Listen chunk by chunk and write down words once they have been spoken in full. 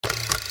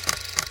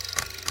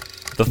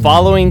The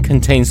following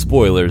contains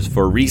spoilers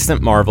for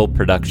recent Marvel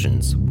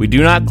productions. We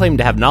do not claim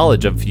to have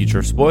knowledge of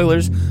future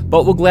spoilers,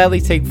 but will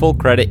gladly take full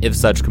credit if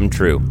such come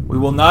true. We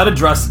will not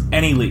address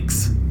any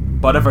leaks,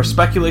 but if our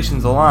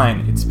speculations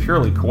align, it's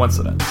purely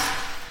coincidence.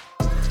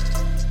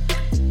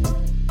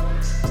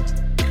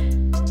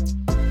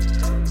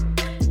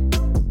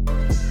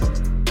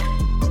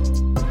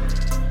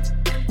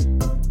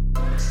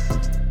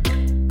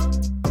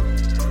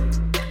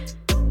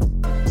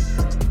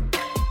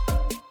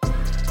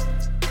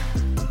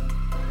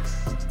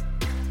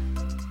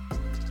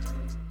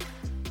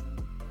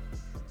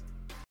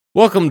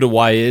 Welcome to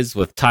Why Is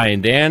with Ty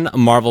and Dan, a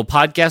Marvel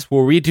podcast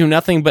where we do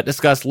nothing but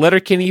discuss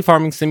Letterkenny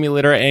Farming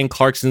Simulator and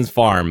Clarkson's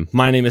Farm.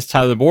 My name is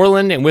Tyler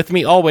Borland, and with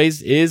me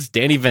always is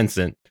Danny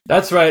Vincent.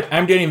 That's right,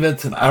 I'm Danny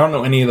Vincent. I don't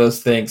know any of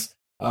those things.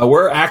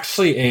 We're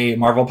actually a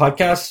Marvel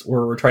podcast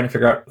where we're trying to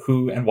figure out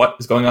who and what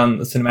is going on in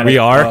the cinematic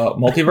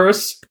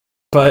multiverse.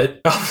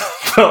 But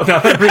now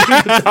that we're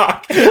going to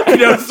talk, I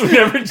noticed we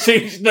never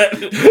changed that.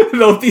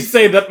 Don't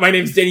say that my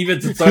name's Danny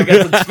Vincent, so I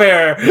guess it's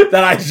fair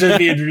that I should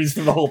be introduced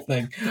to the whole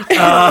thing.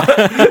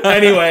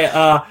 Anyway,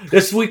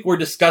 this week we're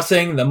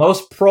discussing the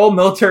most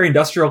pro-military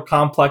industrial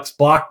complex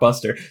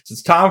blockbuster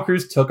since Tom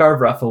Cruise took our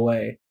breath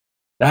away.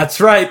 That's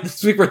right,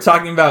 this week we're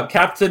talking about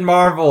Captain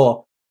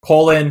Marvel,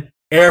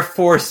 Air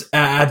Force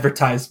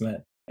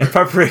advertisement in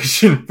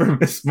preparation for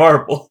Miss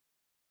Marvel.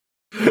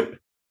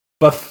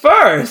 But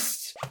first,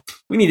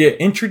 we need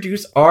to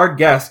introduce our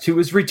guest who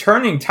is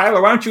returning.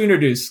 Tyler, why don't you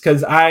introduce?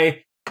 Because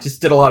I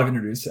just did a lot of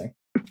introducing.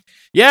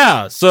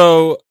 Yeah,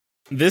 so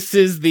this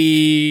is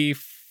the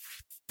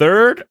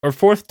third or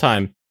fourth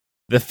time?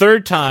 The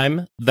third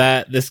time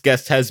that this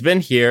guest has been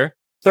here.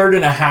 Third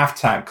and a half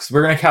time, because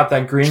we're going to count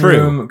that Green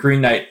Room,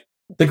 Green Knight.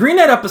 The Green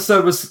Knight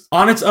episode was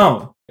on its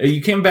own.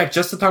 You came back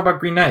just to talk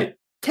about Green Knight.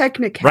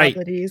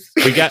 Technicalities.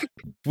 Right.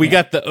 We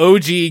got the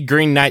OG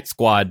Green Knight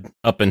squad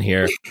up in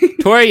here.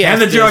 Tori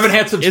and the Dear Evan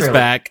Hansen is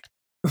back.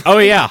 Oh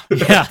yeah.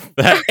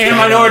 And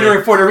Minority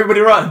Report,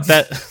 everybody runs.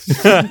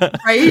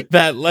 Right?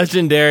 That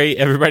legendary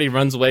everybody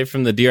runs away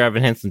from the Dear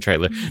Evan Hansen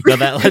trailer. No,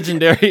 that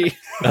legendary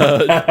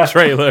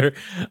trailer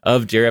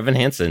of Dear Evan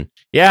Hansen.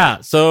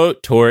 Yeah, so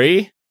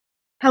Tori.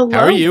 Hello.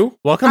 How are you?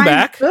 Welcome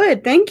back.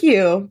 Good, thank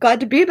you. Glad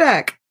to be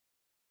back.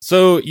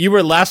 So you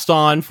were last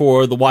on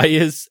for the Why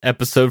Is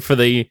episode for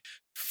the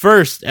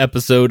first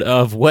episode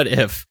of What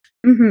If.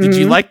 Mm-hmm. Did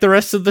you like the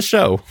rest of the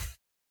show?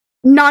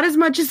 Not as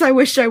much as I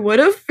wish I would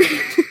have.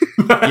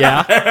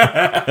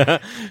 Yeah.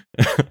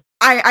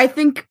 I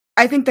think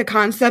the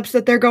concepts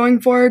that they're going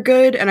for are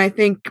good, and I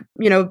think,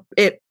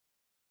 it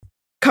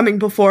coming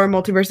before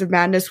Multiverse of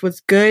Madness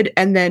was good,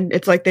 and then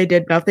it's like they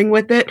did nothing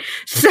with it.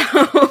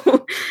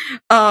 So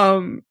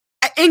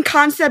in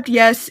concept,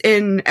 yes,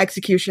 in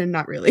execution,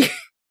 not really.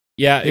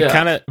 Yeah, it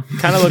kind of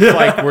looks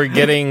like we're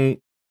getting.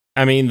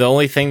 I mean, the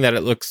only thing that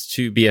it looks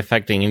to be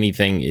affecting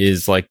anything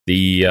is like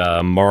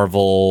the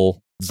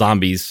Marvel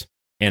Zombies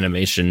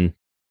animated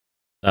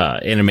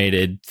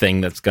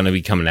thing that's going to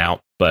be coming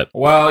out. But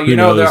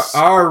there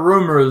are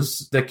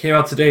rumors that came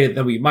out today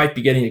that we might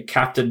be getting a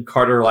Captain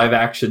Carter live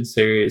action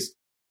series,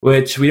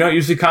 which we don't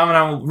usually comment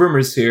on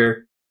rumors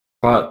here.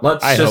 But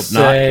let's just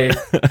say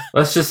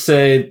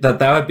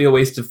that would be a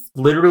waste of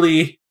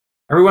literally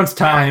everyone's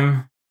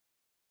time.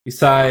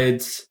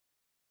 Besides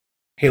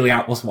Haley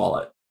Atwell's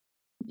wallet,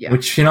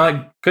 which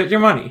get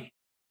your money.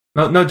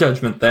 No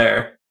judgment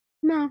there.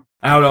 No,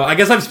 I don't know. I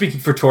guess I'm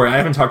speaking for Tori. I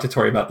haven't talked to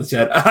Tori about this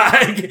yet.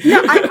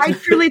 No, I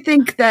truly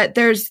think that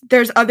there's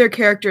other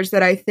characters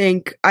that I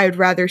think I'd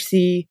rather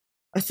see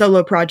a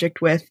solo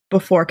project with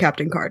before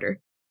Captain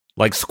Carter,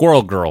 like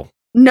Squirrel Girl.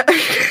 No,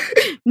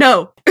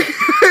 no.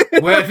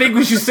 Well, I think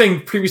we should say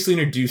previously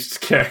introduced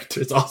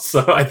characters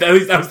also. At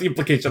least that was the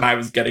implication I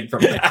was getting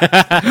from that.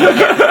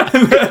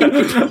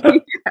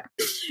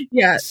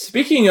 Yeah.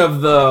 Speaking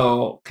of,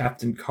 though,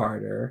 Captain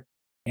Carter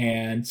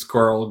and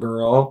Squirrel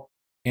Girl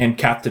and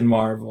Captain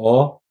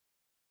Marvel,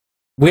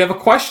 we have a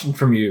question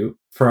for you. Me.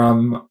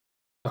 From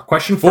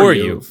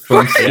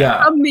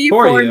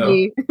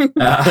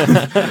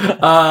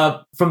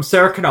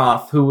Sarah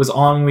Knopf, who was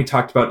on when we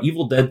talked about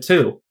Evil Dead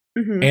 2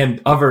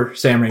 and other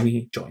Sam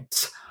Raimi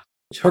joints.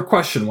 Her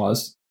question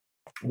was,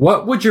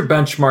 what would your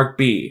benchmark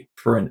be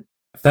for a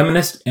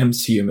feminist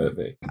MCU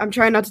movie? I'm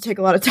trying not to take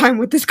a lot of time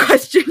with this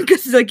question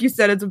because, like you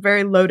said, it's a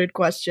very loaded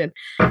question.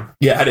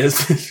 Yeah, it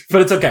is,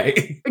 but it's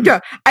okay. Yeah,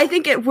 I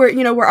think we're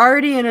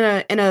already in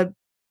a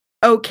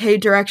okay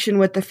direction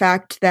with the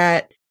fact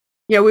that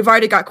we've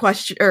already got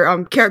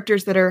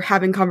characters that are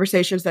having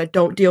conversations that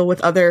don't deal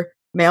with other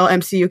male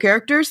MCU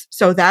characters,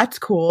 so that's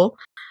cool.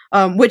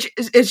 Which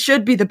it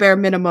should be the bare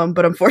minimum,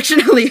 but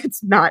unfortunately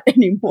it's not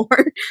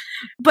anymore.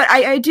 But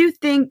I do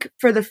think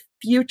for the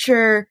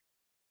future,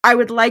 I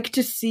would like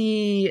to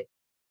see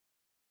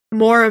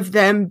more of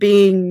them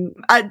being,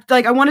 I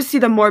want to see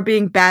them more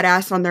being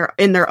badass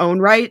in their own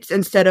rights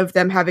instead of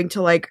them having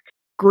to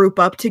group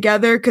up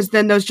together, because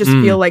then those just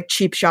feel like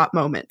cheap shot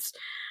moments.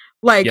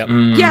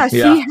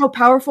 See how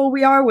powerful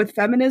we are with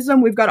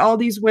feminism. We've got all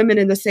these women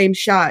in the same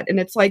shot, and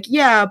it's like,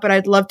 yeah, but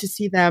I'd love to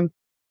see them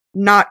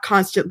not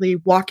constantly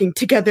walking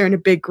together in a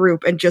big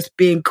group and just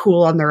being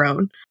cool on their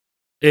own.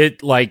 It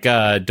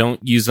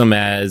don't use them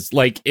as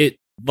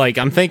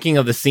I'm thinking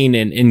of the scene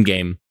in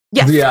Endgame.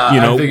 Yes. Yeah,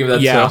 I'm thinking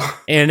of that too.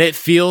 And it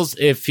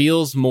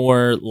feels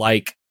more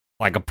like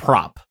a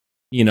prop,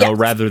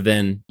 rather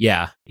than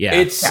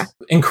It's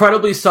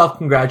incredibly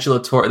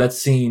self-congratulatory. That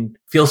scene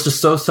feels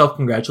just so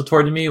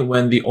self-congratulatory to me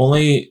when the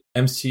only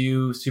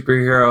MCU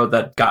superhero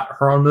that got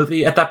her own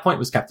movie at that point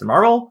was Captain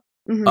Marvel.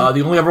 Mm-hmm.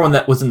 The only other one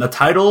that was in the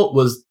title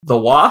was the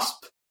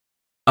Wasp.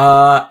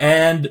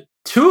 And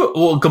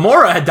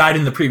Gamora had died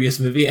in the previous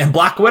movie and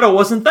Black Widow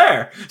wasn't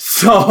there.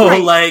 So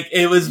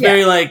it was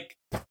very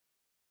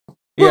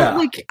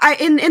Well,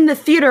 in the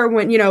theater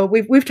when,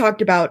 we've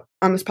talked about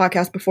on this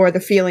podcast before the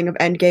feeling of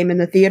Endgame in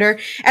the theater,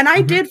 and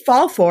I did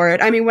fall for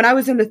it. I mean, when I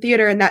was in the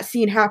theater and that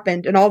scene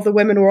happened and all the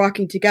women were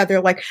walking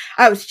together,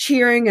 I was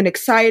cheering and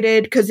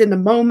excited because in the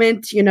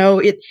moment,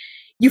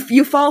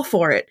 you fall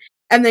for it.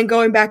 And then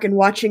going back and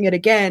watching it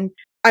again,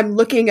 I'm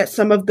looking at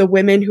some of the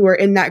women who are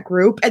in that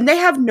group and they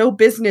have no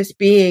business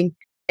being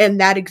in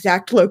that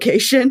exact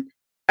location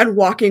and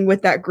walking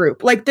with that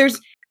group.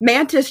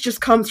 Mantis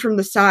just comes from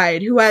the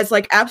side who has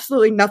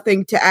absolutely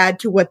nothing to add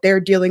to what they're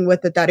dealing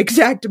with at that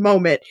exact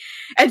moment.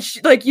 And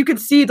she, you can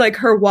see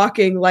her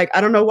walking,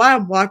 I don't know why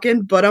I'm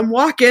walking, but I'm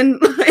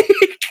walking.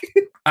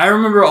 I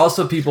remember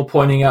also people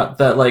pointing out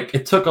that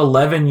it took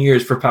 11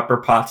 years for Pepper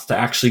Potts to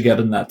actually get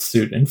in that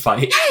suit and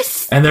fight.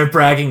 Yes! And they're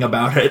bragging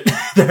about it.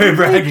 They're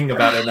bragging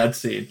about it in that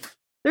scene.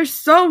 There's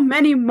so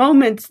many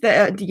moments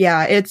that,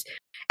 it's...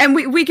 And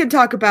we could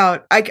talk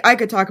about, I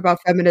could talk about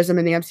feminism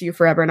in the MCU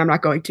forever, and I'm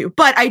not going to.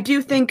 But I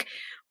do think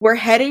we're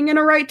heading in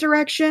a right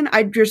direction.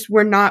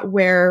 We're not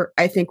where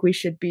I think we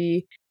should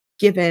be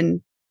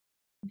given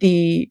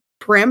the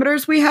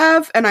parameters we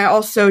have. And I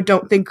also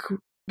don't think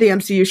the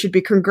MCU should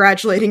be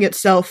congratulating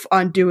itself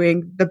on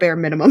doing the bare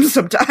minimum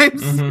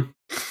sometimes.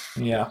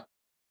 Mm-hmm. Yeah.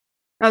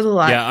 That was a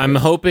lot. Yeah, I'm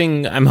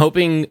hoping,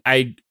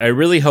 I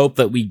really hope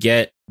that we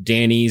get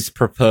Danny's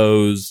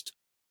proposed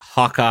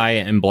Hawkeye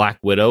and Black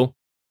Widow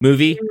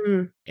movie,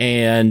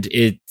 and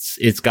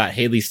it's got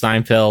Haley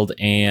Steinfeld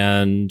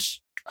and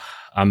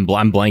I'm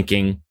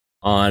blanking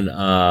on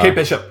Kate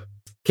Bishop.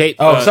 Kate.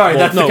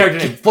 That's the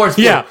character name. Florence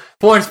Pugh. Yeah,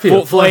 Florence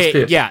Pugh.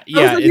 Yeah.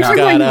 It's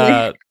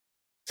got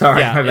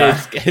sorry, my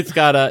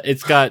bad.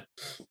 It's got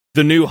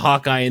the new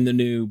Hawkeye and the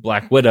new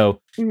Black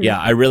Widow. Mm-hmm. Yeah,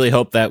 I really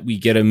hope that we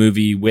get a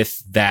movie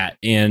with that,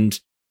 and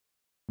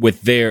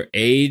with their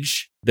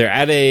age, they're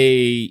at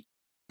a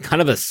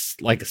kind of a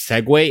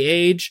segue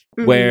age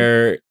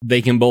where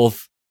they can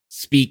both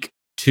speak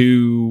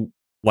to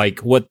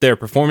what their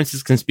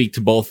performances can speak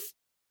to both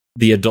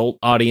the adult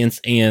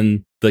audience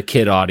and the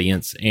kid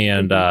audience,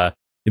 and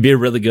it'd be a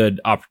really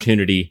good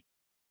opportunity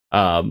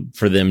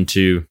for them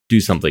to do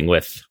something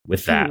with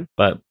that.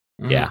 But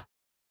yep.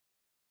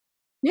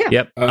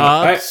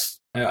 I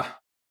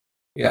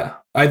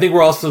think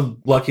we're also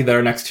lucky that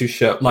our next two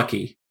shows,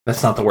 lucky,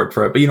 that's not the word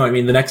for it, but you know what I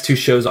mean, the next two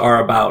shows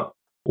are about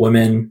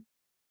women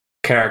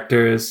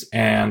characters,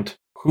 and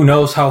who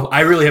knows how. I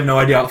really have no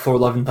idea how Thor: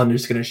 Love and Thunder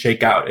is going to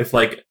shake out. If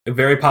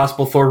very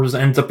possible Thor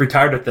ends up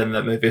retired at the end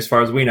of that movie, as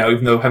far as we know,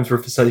 even though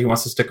Hemsworth said he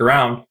wants to stick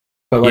around.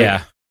 But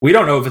we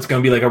don't know if it's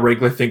going to be a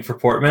regular thing for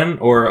Portman,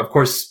 or of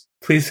course,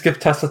 please give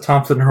Tessa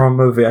Thompson her own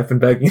movie. I've been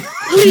begging.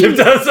 Give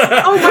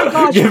Tessa, oh my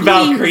gosh! Give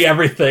Valkyrie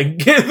everything.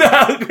 Give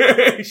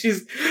Valkyrie.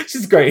 She's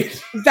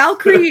great.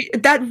 Valkyrie.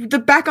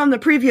 Back on the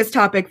previous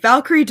topic,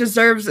 Valkyrie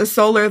deserves a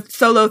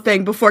solo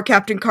thing before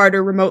Captain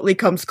Carter remotely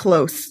comes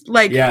close.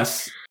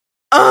 Yes.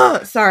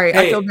 Oh, sorry.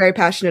 Hey, I feel very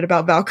passionate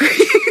about Valkyrie.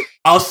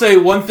 I'll say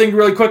one thing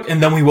really quick,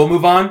 and then we will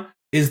move on,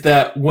 is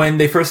that when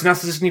they first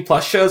announced the Disney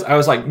Plus shows, I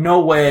was like,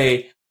 no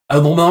way.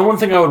 The number one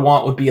thing I would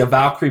want would be a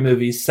Valkyrie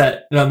movie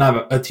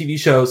not a TV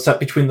show set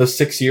between those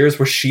 6 years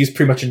where she's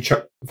pretty much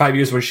 5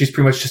 years where she's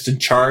pretty much just in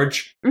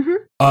charge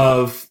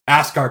of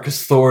Asgard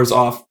because Thor's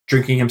off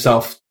drinking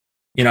himself,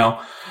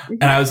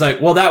 And I was like,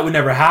 well, that would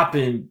never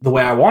happen the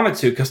way I wanted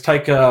to because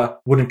Taika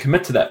wouldn't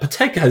commit to that. But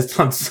Taika has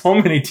done so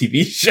many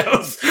TV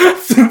shows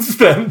since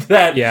then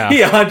that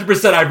he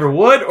 100% either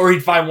would or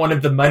he'd find one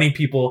of the many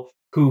people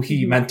who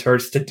he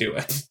mentors to do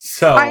it.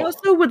 So I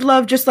also would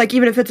love just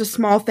even if it's a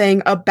small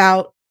thing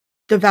about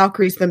the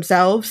Valkyries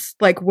themselves,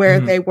 where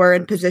they were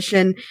in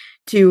position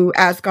to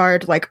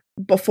Asgard,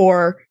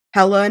 before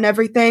Hela and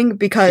everything,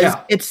 because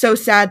it's so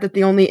sad that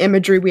the only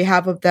imagery we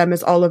have of them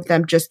is all of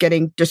them just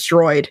getting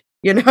destroyed,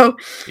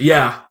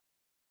 Yeah,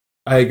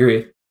 I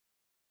agree.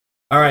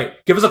 All right,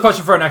 give us a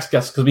question for our next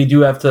guest, because we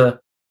do have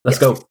to, let's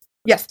go.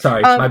 Yes.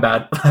 Sorry, my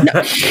bad.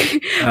 Since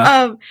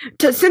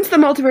the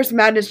Multiverse of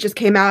Madness just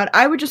came out,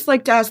 I would just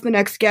like to ask the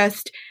next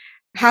guest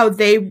how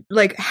they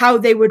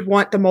would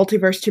want the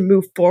multiverse to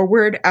move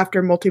forward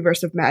after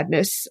Multiverse of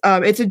Madness.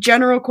 It's a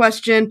general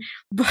question,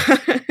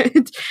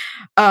 but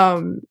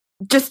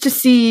just to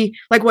see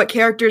what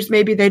characters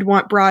maybe they'd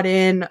want brought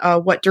in,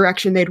 what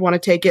direction they'd want to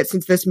take it,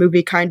 since this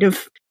movie kind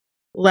of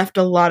left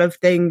a lot of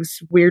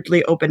things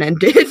weirdly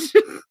open-ended.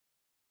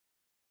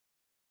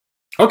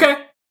 Okay.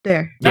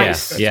 there.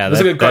 Nice. Yeah,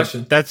 that's a good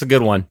question. That's a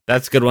good one.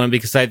 That's a good one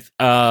because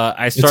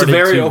I started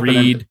to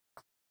read.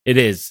 It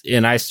is,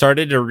 and I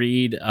started to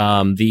read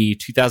the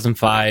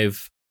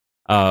 2005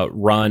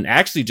 run. I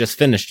actually just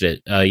finished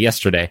it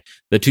yesterday.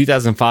 The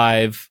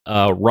 2005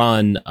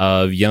 run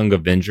of Young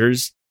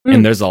Avengers,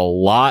 and there's a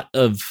lot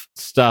of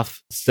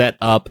stuff set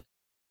up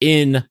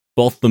in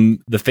both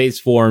the Phase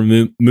 4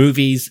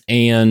 movies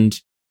and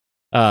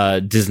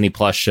Disney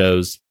Plus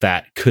shows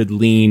that could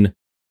lean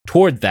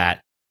toward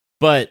that.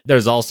 But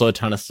there's also a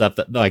ton of stuff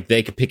that like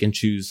they could pick and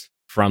choose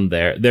from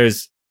there.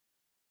 There's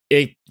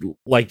it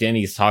like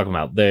Danny's talking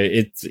about.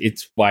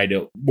 It's wide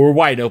open. We're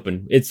wide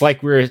open. It's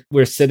like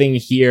we're sitting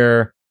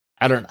here.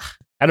 I don't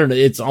know.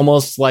 It's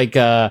almost like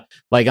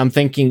I'm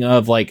thinking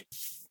of like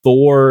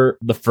Thor,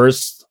 the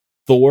first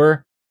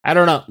Thor. I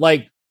don't know.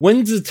 Like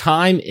when's the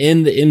time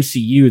in the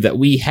MCU that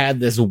we had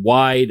this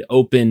wide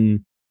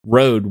open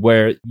road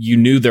where you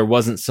knew there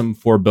wasn't some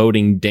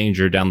foreboding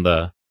danger down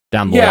the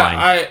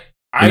line?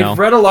 I've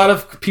read a lot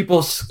of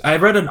people's. I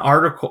read an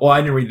article. Well, I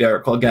didn't read the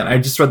article again. I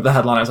just read the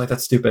headline. I was like,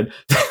 "That's stupid."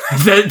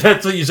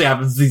 That's what usually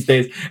happens these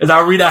days. Is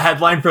I'll read a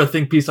headline for a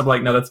think piece. I'm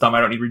like, "No, that's dumb.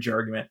 I don't need to read your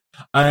argument."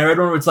 And I read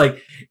one where it's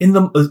like, in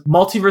the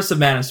multiverse of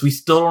madness, we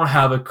still don't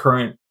have a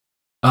current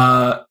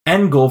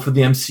end goal for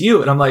the MCU.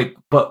 And I'm like,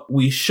 but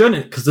we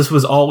shouldn't, because this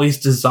was always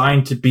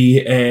designed to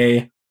be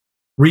a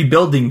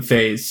rebuilding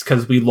phase.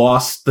 Because we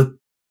lost the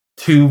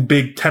two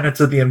big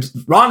tenets of the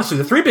MCU. Honestly,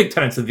 the three big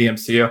tenets of the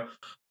MCU.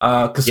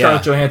 Because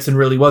Scarlett Johansson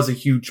really was a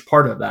huge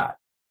part of that.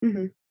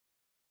 Mm-hmm.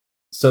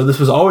 So this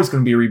was always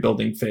going to be a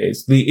rebuilding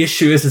phase. The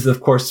issue is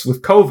of course,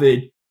 with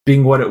COVID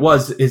being what it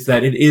was, is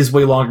that it is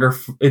way longer.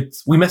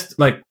 We missed,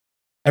 like,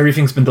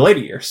 everything's been delayed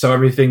a year. So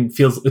everything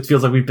feels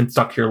like we've been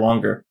stuck here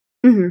longer.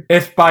 Mm-hmm.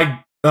 If by,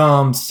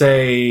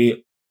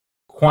 say,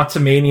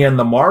 Quantumania and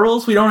the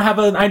Marvels, we don't have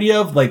an idea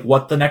of, like,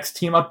 what the next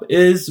team up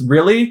is,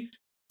 really,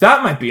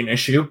 that might be an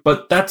issue.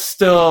 But that's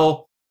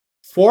still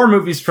 4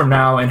 movies from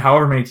now, and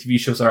however many TV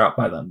shows are out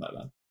by then.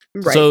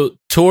 Right. So,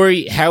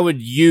 Tori, how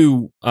would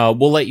you,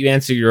 we'll let you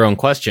answer your own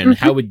question.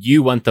 Mm-hmm. How would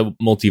you want the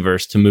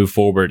multiverse to move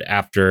forward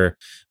after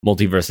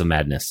Multiverse of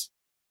Madness?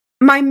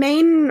 My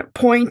main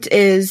point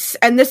is,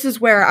 and this is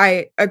where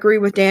I agree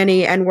with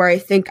Danny and where I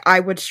think I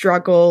would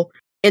struggle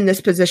in this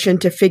position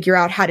to figure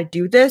out how to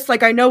do this.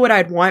 Like, I know what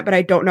I'd want, but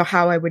I don't know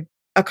how I would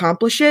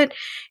accomplish it,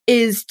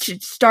 is to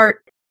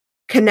start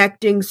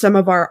connecting some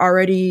of our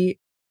already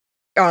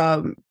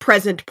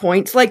present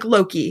points, like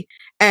Loki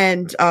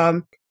and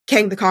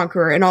Kang the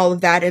Conqueror and all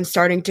of that, and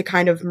starting to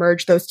kind of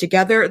merge those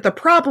together. The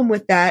problem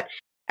with that,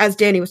 as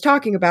Danny was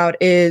talking about,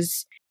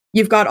 is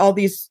you've got all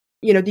these,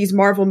 these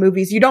Marvel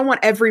movies. You don't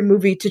want every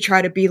movie to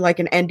try to be like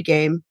an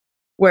Endgame,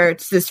 where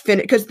it's this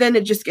because then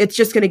it's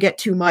just going to get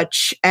too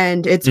much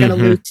and it's going to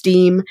lose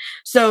steam.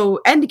 So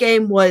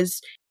Endgame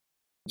was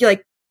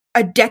like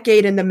a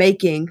decade in the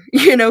making,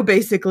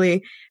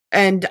 basically.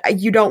 And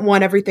you don't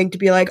want everything to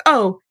be like,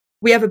 oh,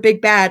 we have a big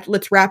bad,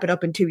 let's wrap it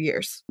up in 2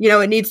 years.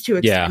 It needs to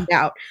extend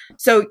out.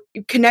 So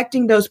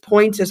connecting those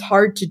points is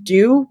hard to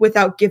do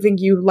without giving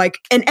you like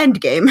an end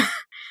game.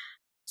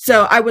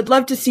 So I would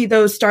love to see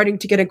those starting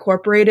to get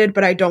incorporated,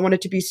 but I don't want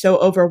it to be so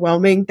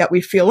overwhelming that we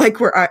feel like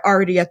we're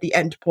already at the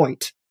end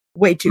point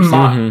way too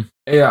soon.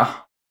 Yeah.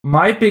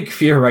 My big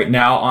fear right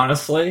now,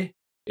 honestly,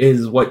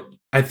 is what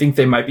I think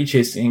they might be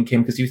chasing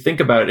Endgame, because you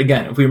think about it,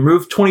 again, if we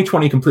remove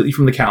 2020 completely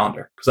from the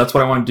calendar, because that's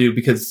what I want to do,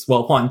 because,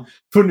 well, one,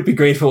 wouldn't it be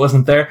great if it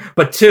wasn't there?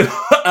 But two,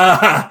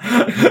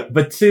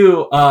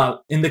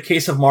 in the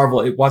case of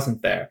Marvel, it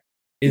wasn't there,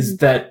 is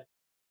that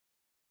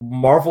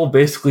Marvel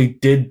basically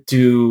did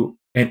do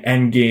an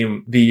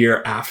Endgame the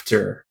year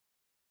after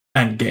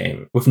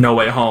Endgame with No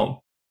Way Home.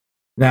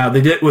 Now,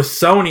 they did it with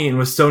Sony and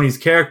with Sony's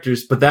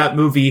characters, but that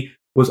movie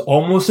was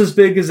almost as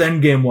big as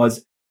Endgame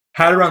was,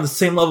 had around the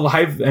same level of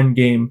hype of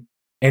Endgame,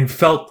 and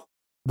felt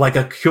like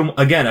a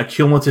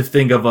cumulative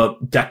thing of a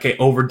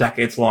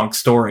decades long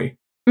story,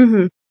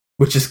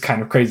 which is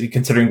kind of crazy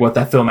considering what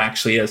that film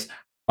actually is.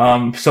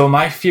 So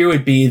my fear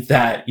would be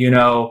that,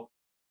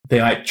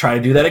 they might try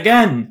to do that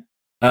again.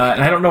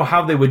 And I don't know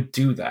how they would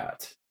do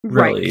that,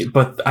 really,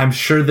 but I'm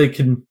sure they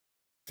can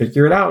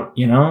figure it out,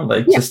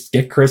 just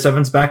get Chris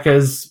Evans back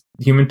as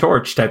Human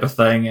Torch type of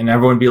thing, and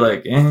everyone be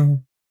like, eh.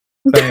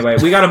 But anyway,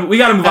 we gotta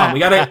move on. We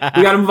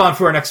gotta move on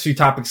for our next few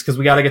topics, because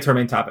we gotta get to our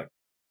main topic.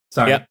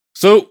 Sorry. Yep.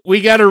 So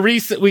we got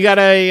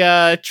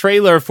a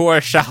trailer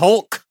for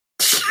She-Hulk.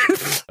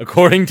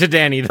 According to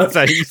Danny, that's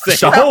how you say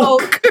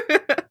She-Hulk.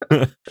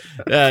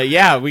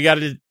 We got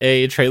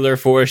a trailer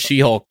for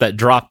She-Hulk that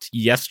dropped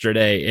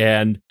yesterday,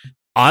 and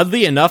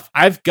oddly enough,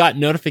 I've got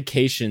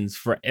notifications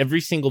for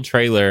every single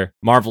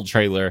Marvel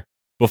trailer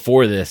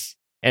before this,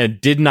 and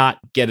did not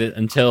get it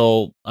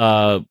until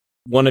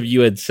one of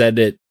you had said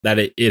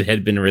that it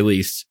had been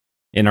released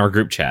in our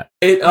group chat.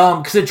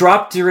 Because it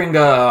dropped in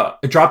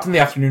the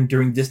afternoon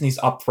during Disney's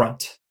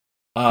upfront.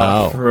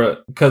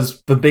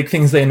 Because the big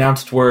things they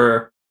announced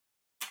were,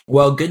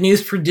 well, good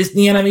news for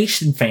Disney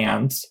animation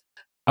fans,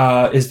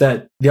 is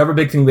that the other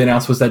big thing they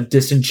announced was that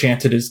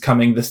Disenchanted is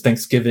coming this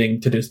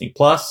Thanksgiving to Disney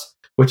Plus,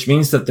 which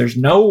means that there's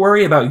no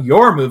worry about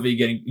your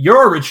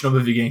original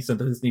movie getting sent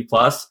to Disney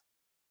Plus,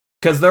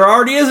 because there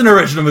already is an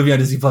original movie on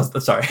Disney Plus.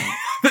 Sorry,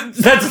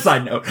 that's a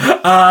side note.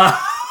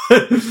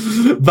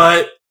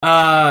 But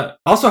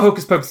also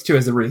Hocus Pocus 2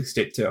 has a release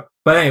date too.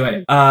 But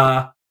anyway,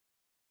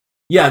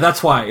 yeah,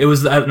 that's why it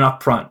was an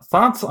upfront.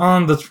 Thoughts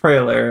on the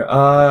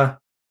trailer?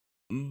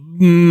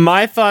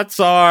 My thoughts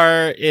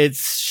are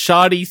it's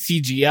shoddy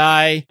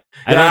CGI.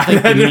 I don't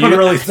think I didn't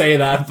really say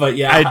that, but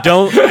yeah, I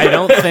don't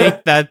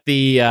think that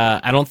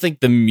I don't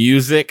think the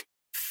music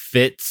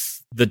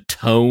fits the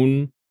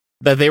tone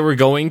that they were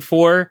going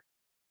for,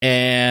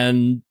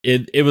 and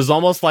it was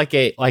almost like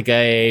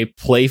a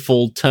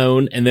playful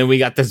tone, and then we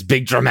got this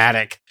big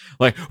dramatic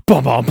like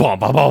bum bum bum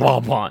bum bum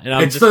bum bum,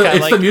 and it's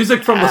the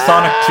music from the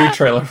Sonic 2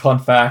 trailer. Fun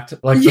fact,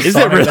 like the is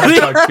Sonic it really?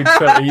 Sonic 2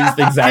 trailer used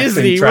the exact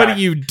Disney, same track. what are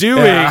you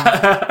doing?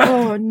 Yeah.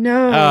 Oh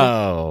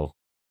no!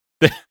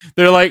 Oh,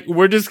 they're like,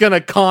 we're just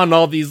gonna con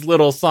all these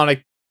little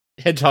Sonic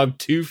Hedgehog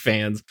 2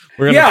 fans.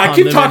 We're gonna I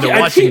keep talking.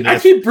 I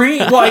keep bringing.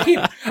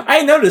 Well,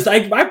 I noticed.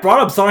 I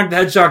brought up Sonic the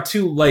Hedgehog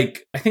 2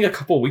 like I think a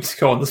couple of weeks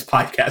ago on this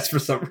podcast for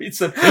some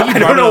reason. I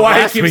don't know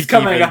why it keeps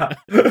coming up.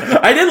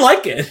 I didn't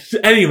like it.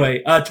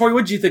 Anyway, Tori,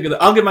 what did you think of it?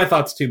 I'll give my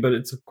thoughts too, but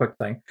it's a quick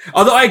thing.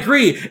 Although I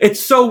agree, it's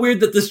so weird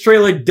that this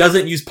trailer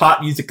doesn't use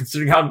pop music,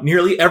 considering how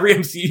nearly every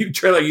MCU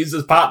trailer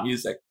uses pop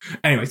music.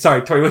 Anyway,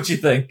 sorry, Tori, what do you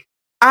think?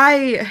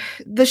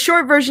 The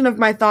short version of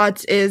my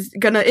thoughts is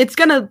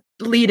gonna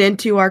lead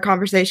into our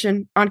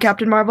conversation on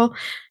Captain Marvel.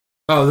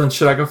 Oh, then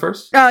should I go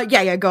first?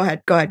 Yeah, go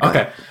ahead.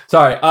 Okay.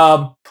 Sorry.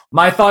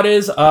 My thought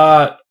is,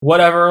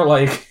 whatever,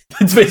 like,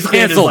 it's basically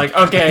just like,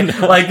 okay,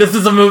 like, this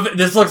is a movie,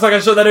 this looks like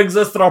a show that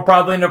exists that I'll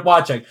probably end up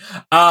watching.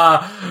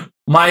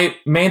 My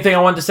main thing I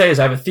wanted to say is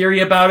I have a theory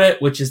about it,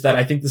 which is that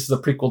I think this is a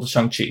prequel to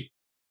Shang-Chi.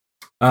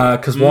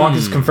 Because Wong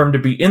is confirmed to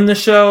be in the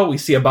show, we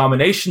see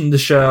Abomination in the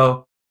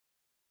show.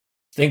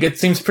 I think it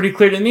seems pretty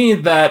clear to me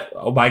that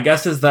my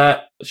guess is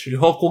that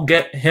She-Hulk will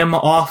get him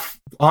off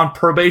on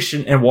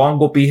probation and Wong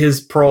will be his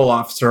parole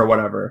officer or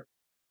whatever.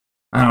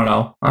 I don't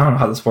know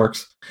how this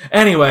works.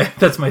 Anyway, I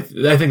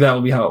think that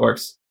will be how it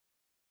works.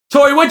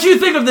 Tori, what do you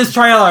think of this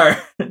trailer?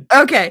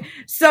 Okay,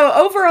 so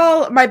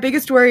overall, my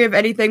biggest worry of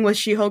anything was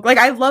She-Hulk. Like,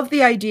 I love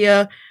the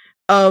idea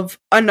of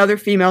another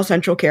female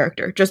central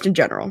character, just in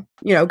general,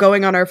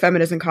 going on our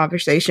feminism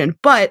conversation.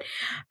 But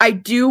I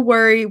do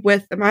worry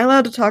with, am I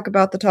allowed to talk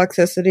about the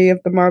toxicity of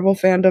the Marvel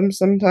fandom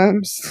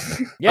sometimes?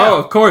 Yeah. Oh,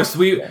 of course.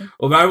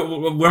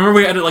 Remember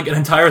we had like an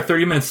entire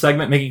 30-minute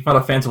segment making fun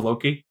of fans of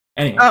Loki?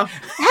 Anyway. Oh,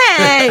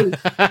 hey!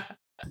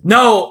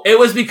 No, it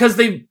was because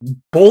they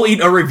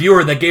bullied a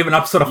reviewer that gave an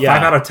episode a 5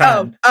 out of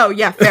 10. Oh,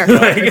 yeah, fair.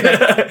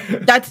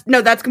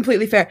 That's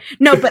completely fair.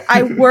 No, but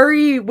I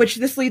worry, which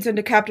this leads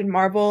into Captain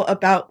Marvel,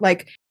 about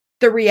like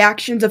the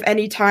reactions of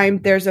any time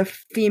there's a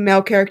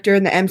female character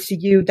in the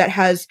MCU that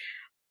has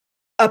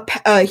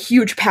a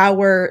huge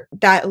power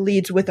that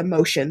leads with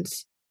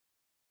emotions.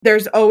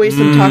 There's always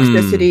some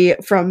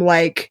toxicity from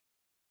like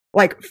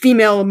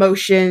female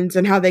emotions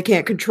and how they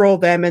can't control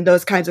them and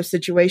those kinds of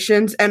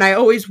situations. And I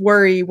always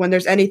worry when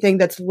there's anything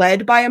that's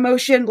led by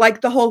emotion,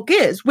 like the Hulk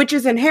is, which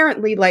is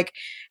inherently like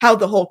how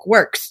the Hulk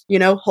works.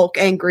 Hulk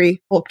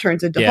angry, Hulk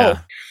turns into Hulk.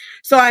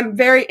 So I'm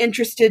very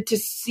interested to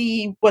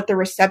see what the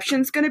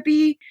reception's going to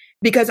be,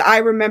 because I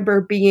remember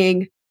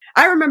being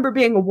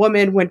a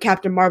woman when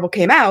Captain Marvel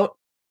came out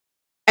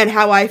and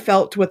how I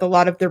felt with a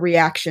lot of the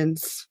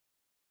reactions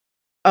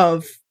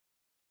of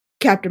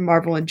Captain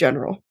Marvel in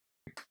general.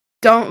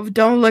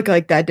 Don't look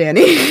like that,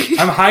 Danny.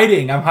 I'm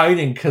hiding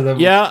because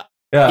I'm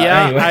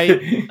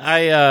Anyway.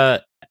 I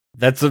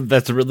that's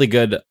a really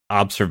good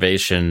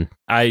observation.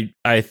 I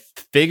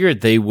figured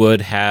they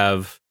would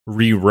have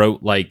rewrote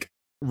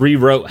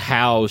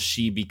how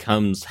she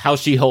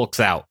hulks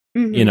out.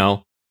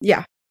 Mm-hmm.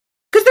 Yeah,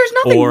 because there's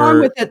nothing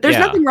wrong with it. There's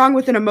nothing wrong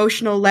with an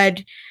emotional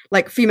led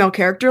like female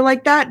character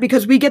like that,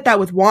 because we get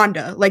that with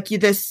Wanda, like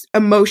this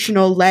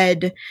emotional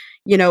led,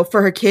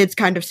 for her kids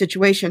kind of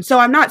situation. So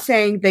I'm not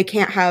saying they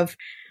can't have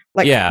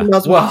like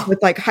females with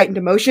like heightened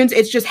emotions.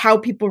 It's just how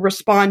people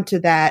respond to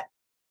that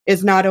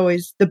is not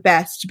always the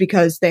best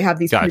because they have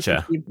these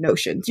preconceived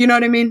notions. You know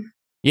what I mean?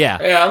 Yeah.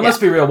 Yeah, let's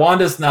be real.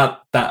 Wanda's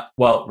not that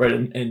well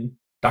written in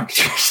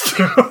Doctor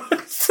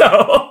Strange. So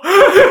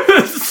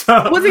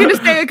I wasn't going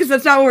to say it because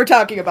that's not what we're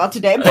talking about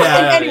today. But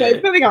anyway,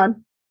 moving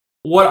on.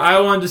 What I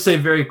wanted to say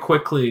very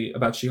quickly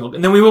about She-Hulk,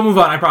 and then we will move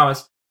on, I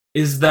promise,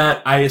 is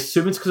that I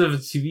assume it's because of the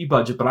TV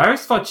budget, but I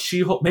always thought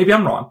She-Hulk, maybe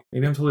I'm wrong,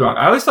 maybe I'm totally wrong,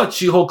 I always thought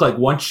She-Hulk, like,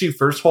 once she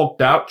first hulked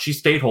out, she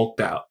stayed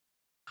hulked out.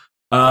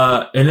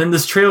 And in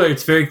this trailer,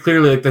 it's very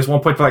clearly, like, there's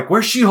one point, like,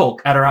 where's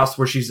She-Hulk? At her house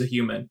where she's a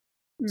human.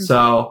 Mm-hmm.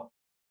 So,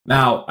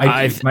 now,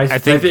 I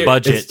think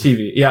budget. It's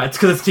TV. Yeah, it's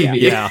because it's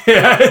TV.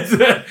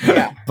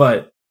 Yeah.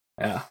 But,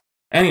 yeah.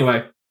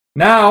 Anyway,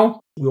 now,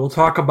 we will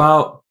talk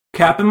about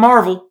Captain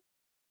Marvel.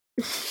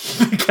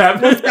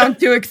 Don't sound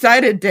too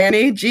excited,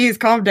 Danny. Jeez,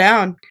 calm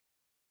down.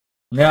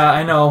 Yeah,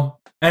 I know.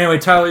 Anyway,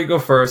 Tyler, you go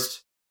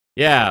first.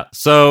 Yeah,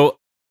 so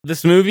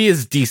this movie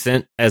is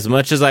decent as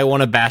much as I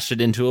want to bash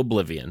it into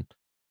oblivion.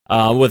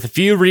 with a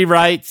few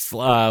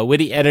rewrites,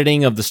 witty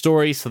editing of the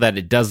story so that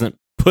it doesn't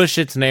push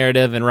its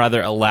narrative and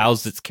rather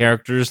allows its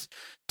characters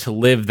to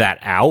live that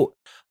out.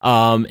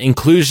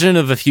 Inclusion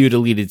of a few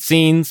deleted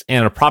scenes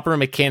and a proper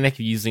mechanic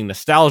of using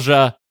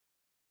nostalgia.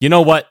 You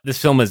know what?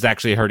 This film is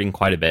actually hurting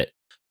quite a bit.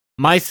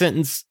 My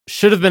sentence: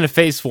 should have been a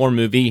Phase 4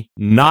 movie,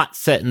 not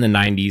set in the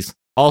 90s.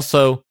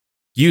 Also,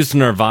 use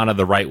Nirvana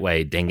the right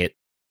way, dang it.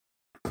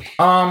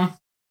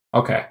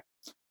 Okay.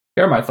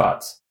 Here are my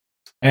thoughts.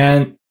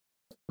 And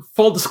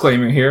full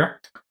disclaimer here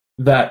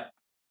that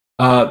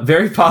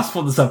very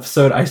possible this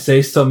episode I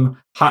say some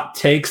hot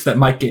takes that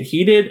might get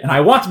heated, and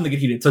I want them to get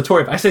heated. So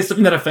Tori, if I say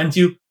something that offends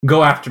you,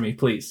 go after me,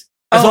 please.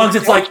 As long as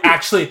it's like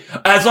actually,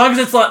 as long as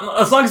it's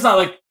not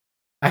like,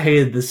 I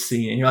hated this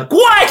scene, and you're like,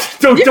 what?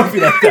 Don't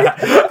be like that.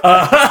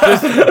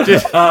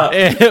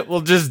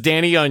 Just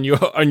Danny, on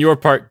your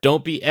part,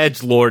 don't be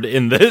edgelord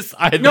in this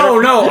either.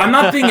 No, I'm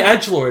not being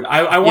edgelord.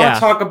 I want to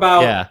talk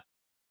about. Yeah.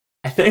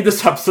 I think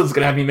this episode's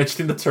gonna have me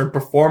mentioning the term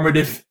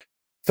performative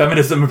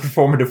feminism and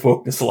performative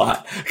wokeness a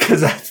lot,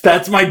 because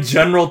that's my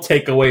general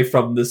takeaway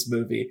from this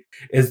movie,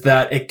 is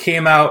that it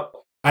came out.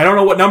 I don't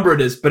know what number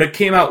it is, but it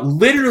came out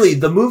literally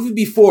the movie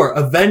before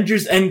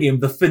Avengers Endgame,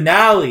 the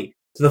finale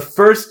to the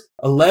first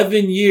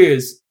 11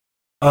 years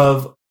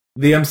of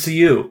the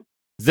MCU.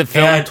 Is it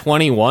film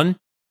 21?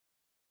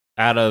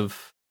 Out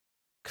of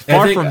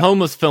Far From Home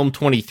was film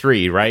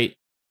 23, right?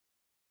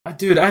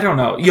 Dude, I don't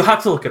know. You'll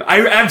have to look it up.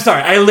 I'm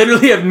sorry. I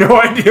literally have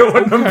no idea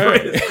what number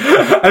it is.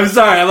 I'm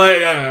sorry.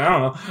 I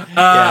don't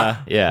know.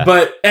 Yeah.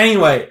 But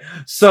anyway,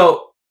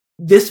 so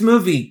this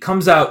movie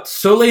comes out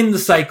so late in the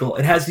cycle.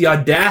 It has the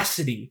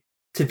audacity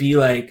to be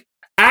like,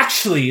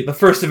 actually, the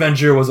first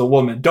Avenger was a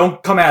woman.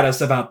 Don't come at us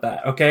about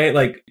that, okay?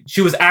 Like,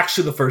 she was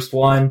actually the first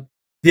one.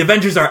 The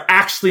Avengers are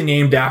actually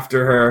named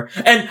after her.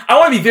 And I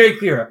want to be very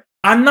clear.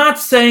 I'm not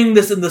saying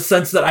this in the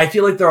sense that I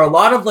feel like there are a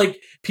lot of like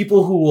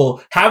people who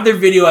will have their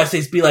video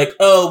essays be like,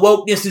 oh,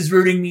 wokeness is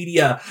ruining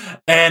media.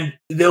 And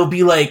they'll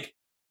be like,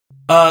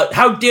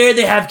 how dare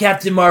they have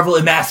Captain Marvel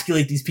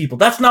emasculate these people?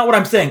 That's not what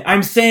I'm saying.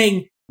 I'm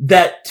saying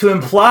that to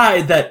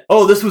imply that,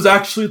 oh, this was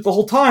actually the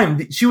whole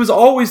time. She was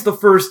always the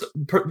first.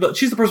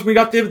 She's the person we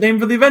got the name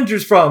for the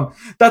Avengers from.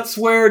 That's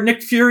where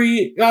Nick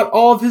Fury got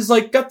all of his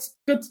like good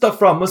stuff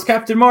from, was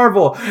Captain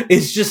Marvel.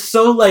 It's just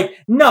so like,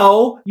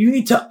 no, you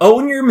need to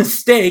own your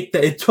mistake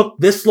that it took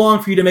this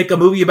long for you to make a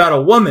movie about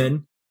a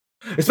woman.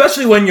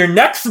 Especially when your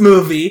next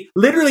movie,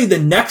 literally the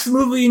next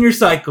movie in your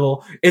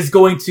cycle, is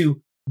going to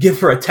give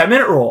her a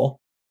 10-minute role.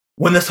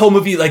 When this whole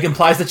movie like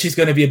implies that she's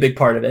going to be a big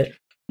part of it.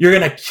 You're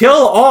going to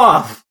kill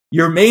off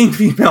your main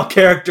female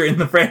character in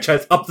the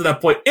franchise up to that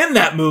point in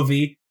that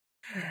movie.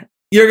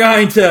 You're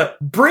going to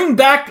bring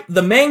back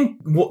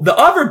the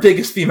other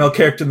biggest female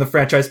character in the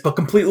franchise, but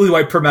completely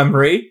wiped her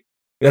memory.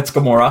 That's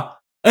Gamora.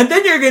 And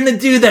then you're going to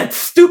do that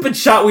stupid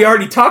shot we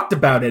already talked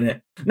about in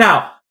it.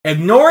 Now,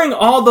 ignoring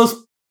all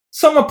those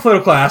somewhat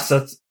political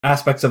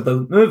aspects of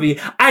the movie,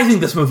 I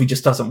think this movie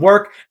just doesn't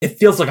work. It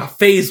feels like a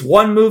Phase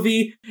 1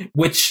 movie,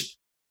 which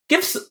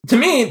gives, to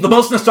me, the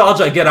most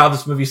nostalgia I get out of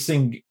this movie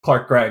seeing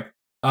Clark Gregg.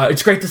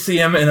 It's great to see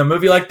him in a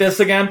movie like this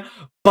again,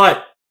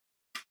 but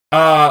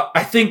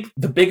I think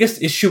the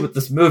biggest issue with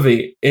this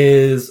movie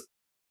is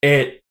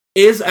it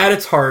is at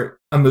its heart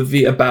a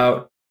movie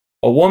about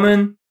a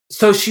woman.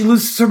 So she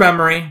loses her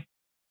memory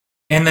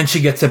and then she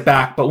gets it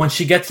back. But when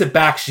she gets it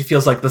back, she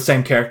feels like the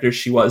same character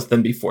she was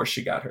than before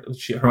she got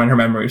when her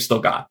memory was still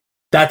gone.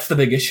 That's the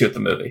big issue with the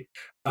movie.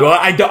 Well,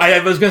 I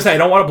was going to say I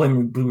don't want to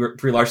blame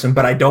Brie Larson,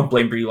 but I don't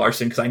blame Brie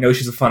Larson because I know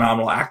she's a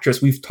phenomenal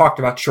actress. We've talked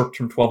about Short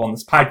Term 12 on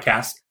this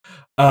podcast.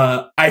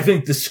 I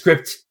think the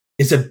script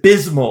is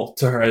abysmal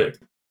to her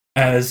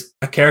as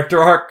a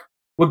character arc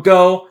would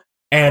go,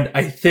 and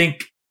I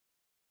think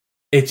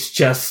it's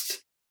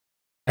just,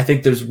 I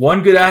think there's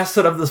one good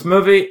asset of this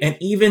movie, and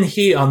even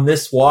he on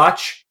this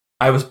watch,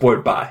 I was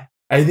bored by.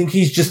 I think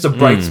he's just a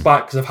bright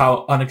spot because of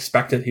how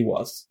unexpected he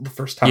was the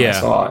first time I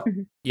saw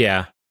it.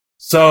 Yeah.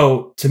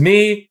 So, to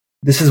me,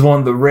 this is one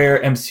of the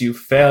rare MCU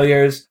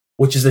failures,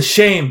 which is a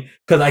shame,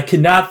 because I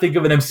cannot think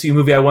of an MCU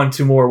movie I went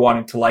to more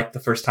wanting to like the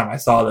first time I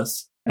saw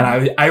this.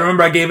 And I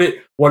remember I gave it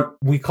what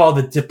we call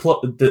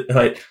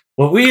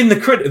what we in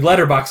the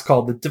letterbox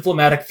called the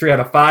diplomatic 3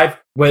 out of 5,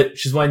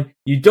 which is when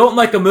you don't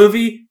like a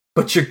movie,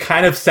 but you're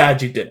kind of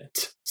sad you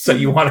didn't. So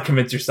you want to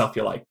convince yourself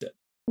you liked it.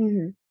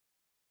 Mm-hmm.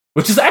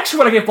 Which is actually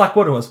what I gave Black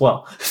Widow as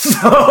well. So,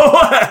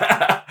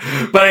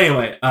 but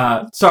anyway,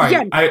 sorry,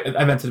 yeah.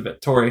 I vented a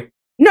bit. Tori.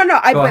 No,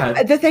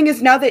 the thing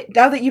is, now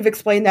that you've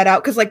explained that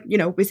out, because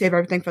we save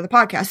everything for the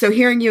podcast. So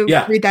hearing you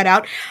read that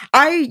out,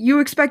 you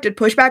expected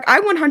pushback. I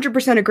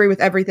 100% agree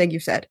with everything you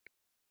said.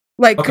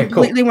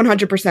 Completely cool.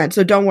 100%.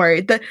 So don't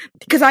worry.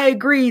 Because I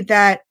agree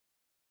that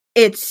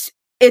it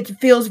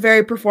feels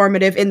very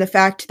performative in the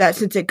fact that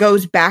since it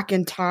goes back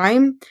in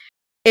time,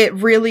 it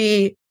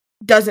really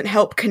doesn't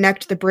help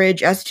connect the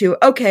bridge as to,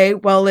 okay,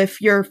 well, if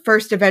your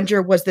first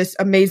Avenger was this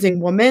amazing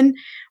woman,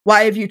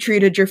 why have you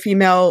treated your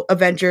female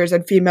Avengers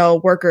and female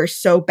workers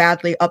so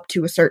badly up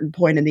to a certain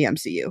point in the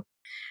MCU?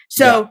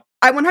 So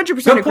I 100%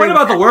 Good agree point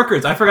about that. the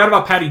workers. I forgot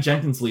about Patty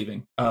Jenkins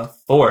leaving.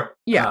 Thor.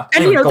 Yeah.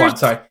 And anyway, go on,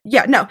 sorry.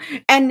 Yeah, no.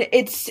 And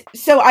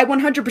so I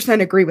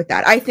 100% agree with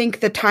that. I think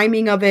the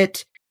timing of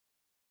it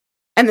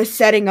and the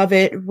setting of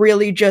it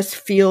really just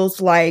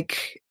feels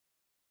like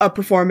a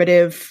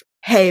performative,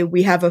 hey,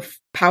 we have a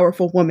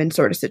powerful woman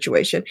sort of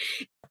situation.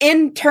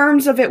 In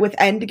terms of it with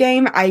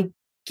Endgame, I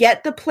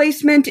get the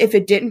placement if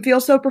it didn't feel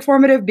so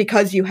performative,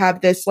 because you have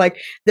this, like,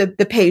 the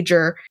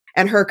pager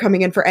and her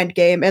coming in for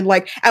Endgame. And,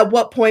 like, at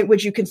what point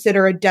would you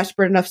consider a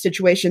desperate enough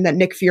situation that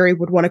Nick Fury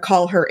would want to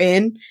call her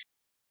in?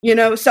 You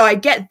know, so I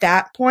get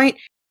that point.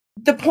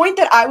 The point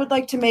that I would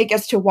like to make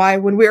as to why,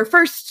 when we were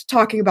first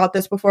talking about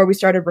this before we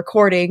started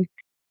recording,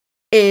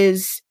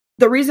 is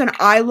the reason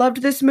I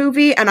loved this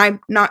movie, and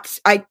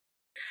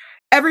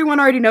everyone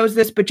already knows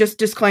this, but just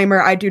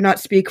disclaimer, I do not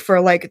speak for,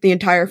 like, the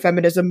entire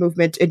feminism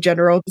movement in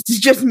general. This is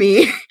just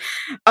me.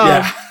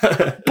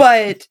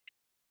 But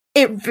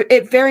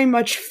it very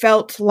much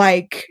felt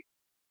like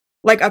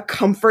a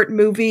comfort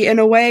movie in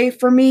a way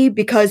for me,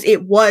 because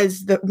it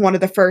was one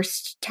of the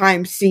first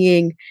times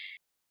seeing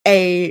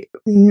a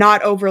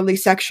not overly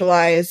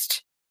sexualized,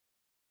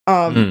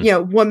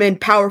 woman,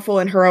 powerful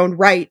in her own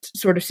right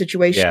sort of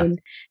situation,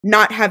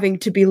 not having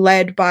to be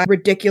led by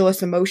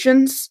ridiculous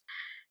emotions.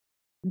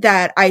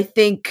 That I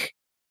think,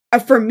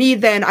 for me,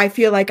 then I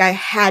feel like I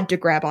had to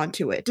grab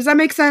onto it. Does that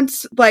make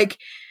sense? Like,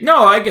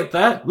 no, I get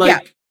that.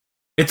 Like,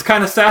 it's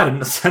kind of sad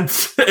in a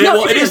sense.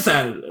 It is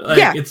sad.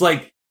 Like, it's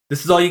like,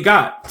 this is all you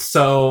got.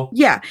 So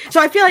yeah. So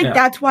I feel like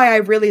that's why I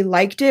really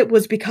liked it,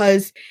 was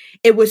because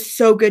it was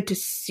so good to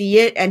see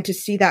it and to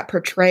see that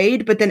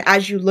portrayed. But then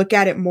as you look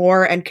at it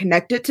more and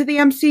connect it to the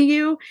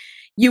MCU,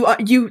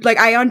 you like,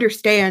 I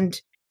understand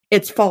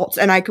its faults,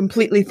 and I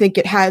completely think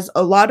it has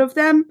a lot of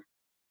them.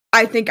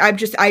 I think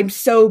I'm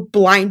so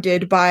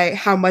blinded by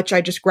how much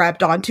I just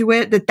grabbed onto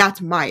it that's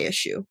my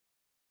issue.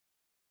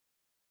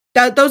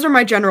 Those are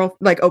my general,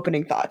 like,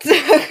 opening thoughts.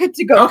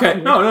 To go. Okay.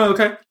 No,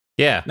 okay.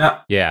 Yeah.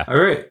 Yeah. All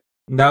right.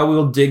 Now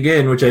we'll dig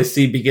in, which I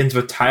see begins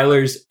with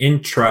Tyler's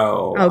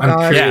intro. Oh,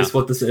 I'm curious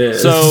what this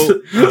is.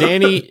 So,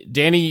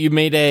 Danny, you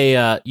made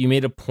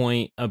a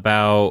point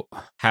about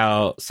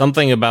how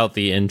something about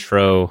the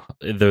intro,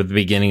 the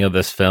beginning of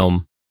this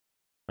film,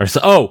 or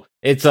so. Oh,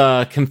 it's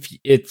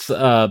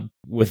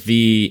with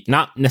the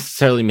not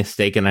necessarily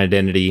mistaken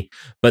identity,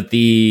 but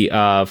the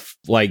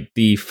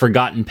the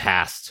forgotten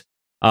past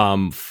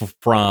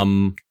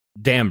from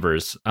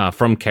Danvers,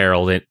 from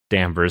Carol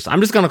Danvers.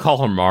 I'm just gonna call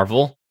her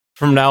Marvel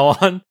from now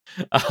on.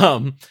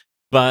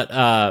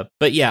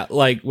 But yeah,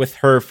 like, with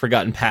her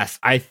forgotten past,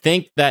 I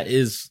think that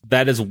is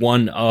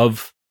one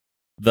of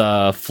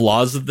the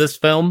flaws of this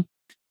film,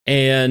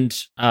 and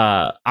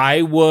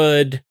I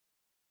would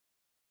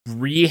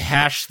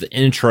rehash the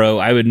intro.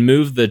 I would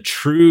move the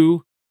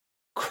true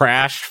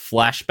crash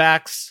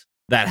flashbacks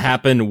that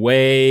happen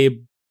way,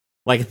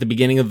 like, at the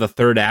beginning of the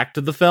third act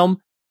of the film.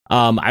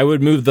 I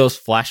would move those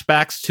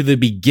flashbacks to the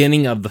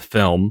beginning of the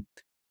film,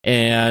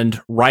 and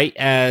right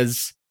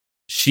as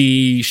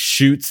she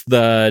shoots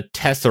the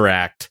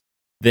Tesseract,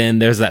 then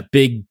there's that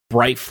big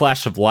bright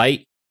flash of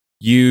light.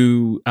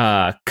 You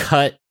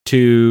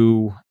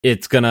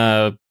it's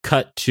gonna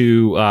cut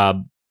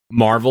to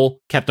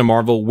Captain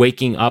Marvel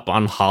waking up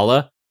on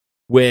Hala,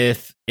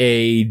 with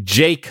a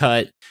J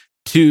cut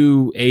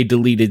to a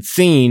deleted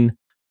scene,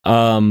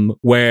 and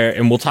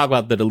we'll talk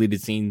about the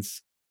deleted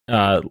scenes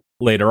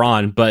later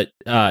on, but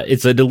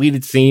it's a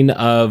deleted scene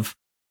of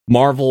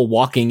Marvel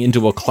walking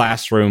into a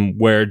classroom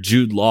where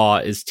Jude Law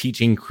is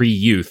teaching Kree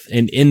youth,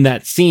 and in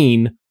that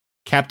scene,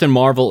 Captain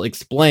Marvel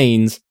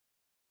explains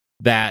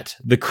that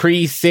the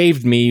Kree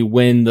saved me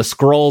when the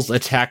Skrulls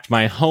attacked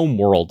my home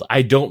world.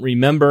 I don't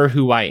remember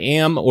who I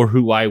am or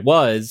who I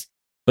was,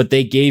 but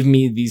they gave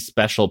me these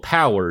special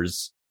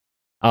powers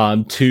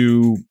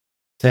to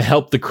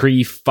help the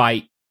Kree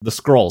fight the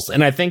Skrulls.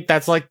 And I think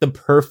that's, like, the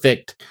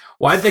perfect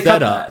Why'd they cut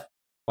that?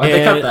 Why'd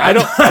they cut that? I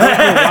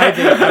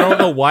don't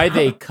know why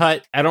they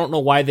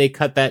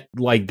cut that,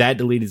 like, that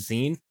deleted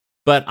scene.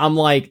 But I'm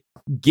like,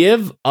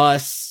 give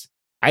us.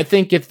 I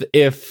think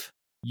if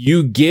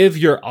you give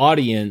your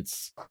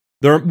audience,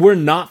 we're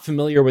not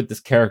familiar with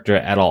this character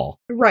at all,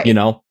 right? You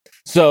know,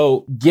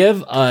 so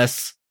give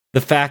us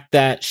the fact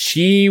that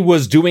she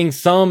was doing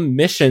some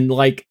mission,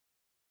 like,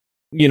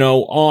 you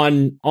know,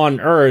 on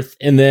Earth,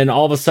 and then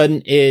all of a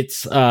sudden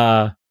it's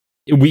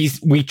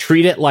we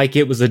treat it like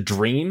it was a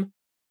dream.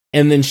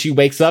 And then she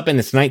wakes up and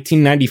it's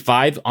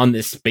 1995 on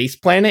this space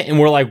planet. And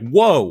we're like,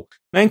 whoa,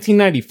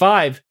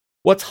 1995?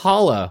 What's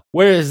Hala?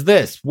 Where is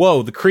this?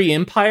 Whoa, the Kree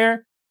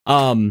Empire?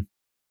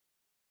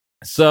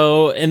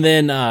 So, and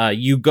then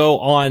you go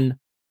on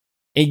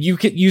and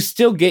you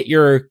still get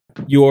your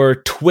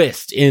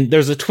twist. And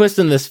there's a twist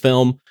in this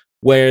film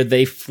where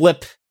they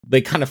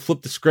kind of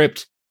flip the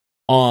script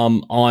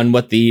on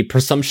what the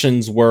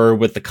presumptions were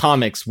with the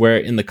comics, where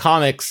in the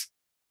comics,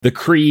 the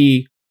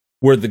Kree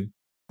were the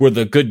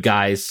good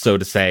guys, so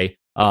to say,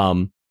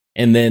 and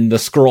then the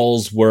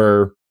Skrulls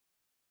were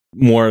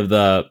more of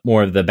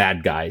the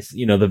bad guys,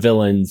 you know, the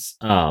villains,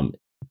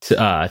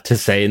 to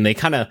say, and they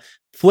kind of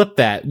flip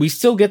that, we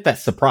still get that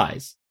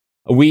surprise.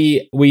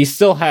 We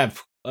still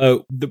have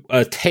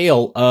a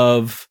tale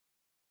of,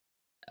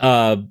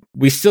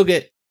 we still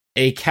get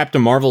a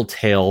Captain Marvel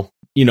tale,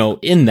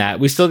 in that.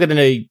 We still get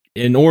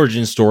an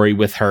origin story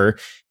with her.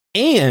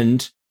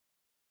 And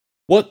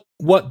what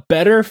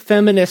better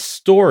feminist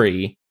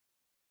story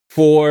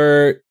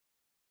for,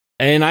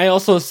 and I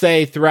also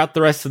say throughout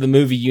the rest of the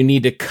movie, you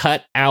need to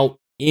cut out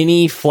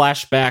any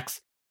flashbacks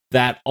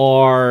that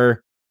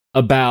are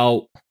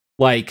about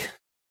like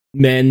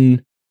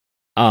men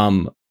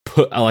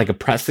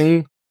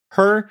oppressing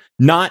her.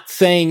 Not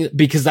saying,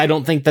 because I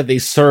don't think that they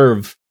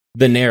serve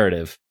the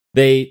narrative.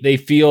 They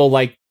feel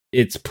like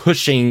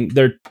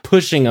they're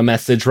pushing a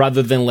message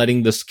rather than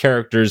letting those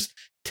characters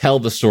tell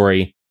the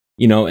story,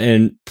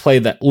 and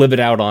live it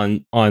out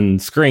on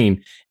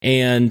screen.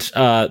 And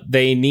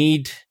they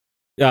need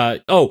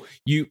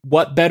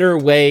what better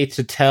way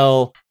to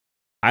tell,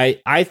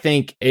 I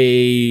think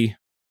a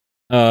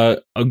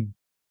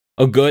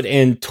good,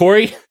 and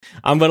Tori,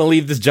 I'm going to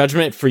leave this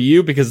judgment for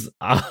you because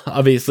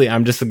obviously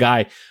I'm just a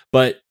guy,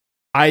 but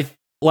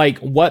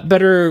what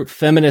better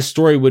feminist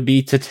story would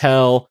be to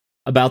tell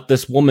about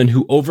this woman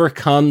who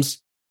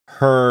overcomes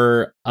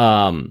her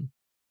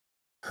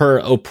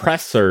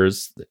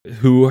oppressors,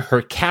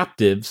 her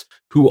captives,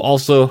 who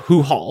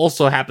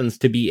also happens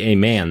to be a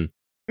man.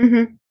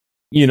 Mm-hmm.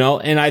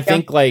 And I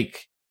think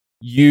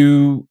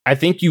you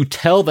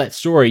tell that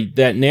story,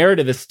 that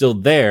narrative is still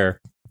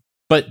there,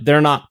 but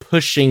they're not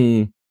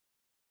pushing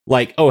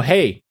oh,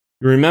 hey,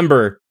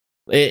 remember,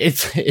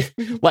 it's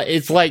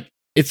like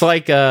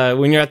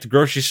when you're at the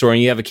grocery store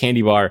and you have a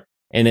candy bar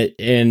and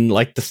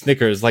the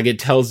Snickers, it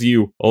tells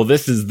you, oh,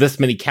 this is this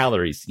many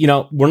calories.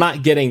 We're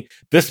not getting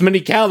this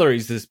many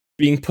calories is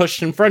being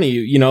pushed in front of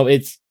you.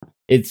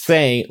 It's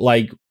saying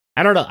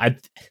I don't know.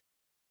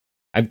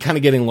 I'm kind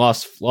of getting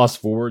lost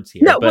for words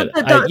here. No, but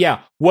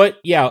I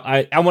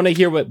want to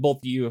hear what both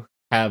of you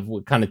have,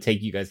 what kind of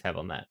take you guys have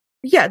on that.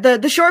 Yeah,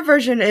 the short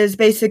version is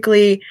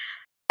basically,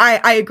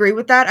 I agree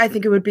with that. I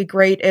think it would be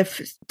great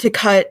to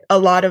cut a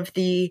lot of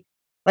the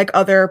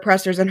other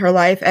oppressors in her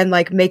life and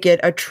make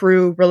it a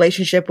true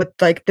relationship with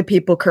the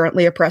people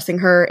currently oppressing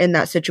her in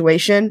that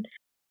situation,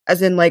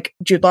 as in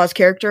Jude Law's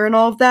character and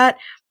all of that.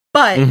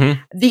 But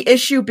the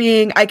issue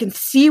being, I can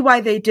see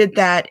why they did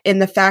that in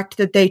the fact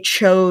that they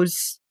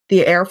chose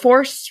the Air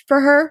Force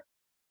for her,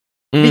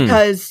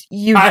 because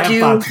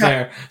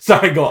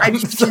Sorry, go on.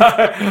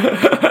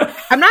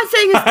 I'm not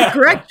saying it's the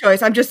correct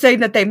choice. I'm just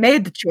saying that they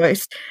made the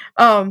choice.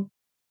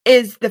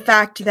 Is the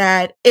fact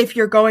that if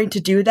you're going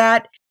to do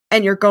that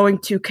and you're going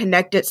to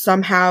connect it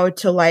somehow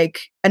to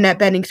Annette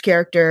Bening's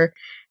character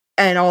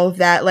and all of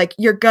that,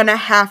 you're gonna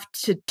have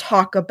to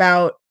talk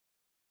about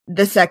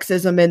the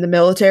sexism in the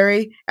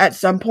military at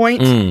some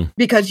point,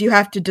 because you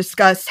have to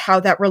discuss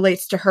how that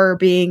relates to her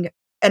being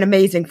an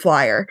amazing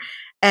flyer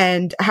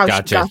and how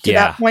she got to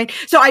that point.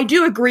 So I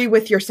do agree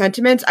with your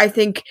sentiments. I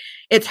think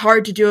it's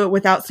hard to do it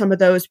without some of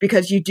those,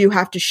 because you do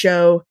have to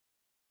show,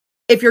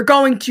 if you're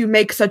going to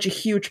make such a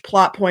huge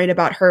plot point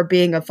about her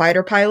being a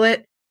fighter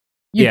pilot,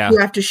 you do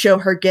have to show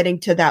her getting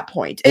to that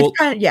point.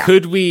 It's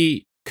Could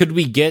we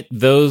get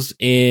those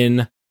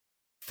in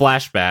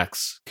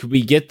flashbacks? Could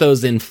we get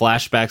those in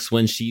flashbacks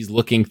when she's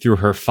looking through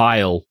her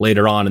file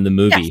later on in the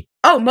movie? Yes.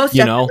 Oh, most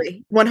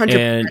definitely.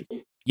 100%.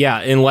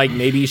 And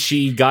maybe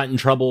she got in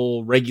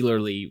trouble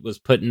regularly, was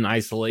put in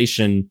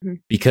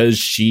isolation because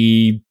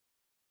she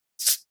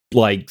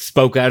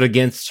spoke out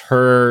against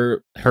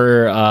her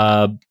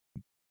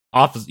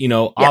office,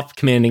 off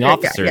commanding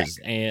officers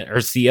and her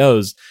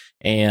COs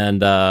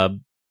and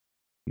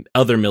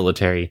other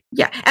military.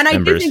 Yeah, and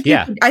members.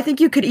 I think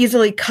you could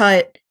easily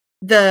cut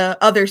the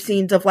other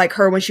scenes of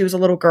her when she was a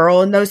little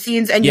girl in those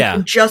scenes, and you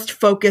can just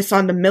focus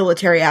on the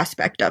military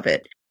aspect of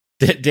it.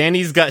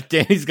 Danny's got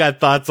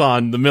thoughts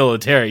on the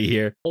military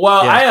here.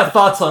 Well, I have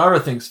thoughts on other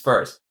things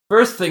first.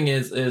 First thing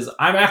is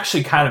I'm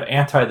actually kind of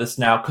anti this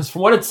now, because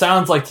from what it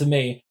sounds like to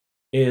me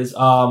is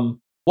well,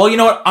 you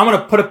know what? I'm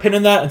gonna put a pin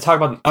in that and talk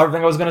about the other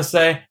thing I was gonna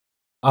say,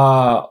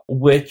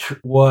 which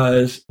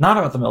was not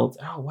about the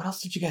military. Oh, what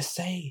else did you guys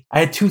say?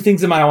 I had two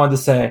things in mind I wanted to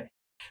say.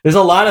 There's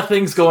a lot of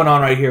things going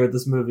on right here with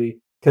this movie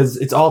because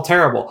it's all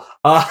terrible.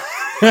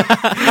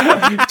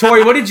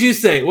 Tori, what did you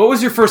say? What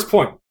was your first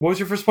point? What was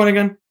your first point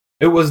again?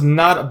 It was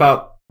not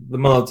about the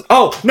military.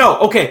 Oh, no,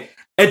 okay.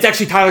 It's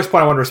actually Tyler's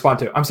point I want to respond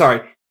to. I'm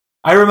sorry.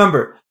 I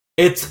remember.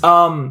 It's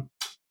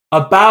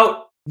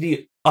about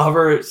the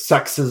other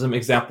sexism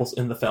examples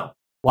in the film,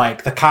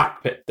 like the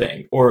cockpit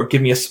thing or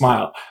Give Me a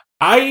Smile.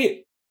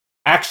 I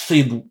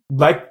actually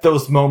like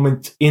those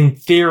moments in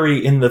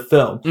theory in the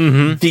film.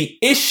 Mm-hmm. The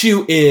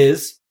issue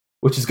is,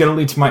 which is going to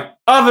lead to my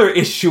other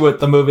issue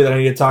with the movie that I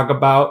need to talk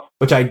about,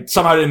 which I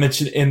somehow didn't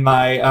mention in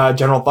my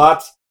general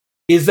thoughts,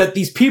 is that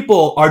these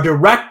people are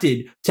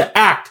directed to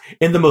act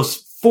in the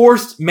most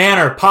forced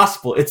manner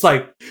possible. It's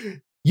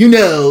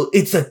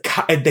it's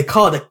they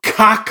call it a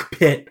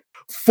cockpit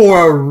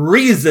for a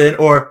reason,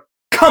 or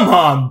come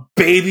on,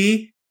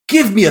 baby,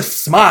 give me a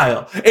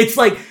smile. It's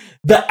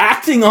the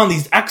acting on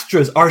these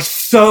extras are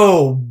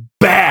so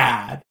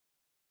bad.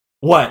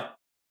 What,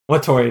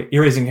 Tori?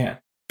 You're raising your hand.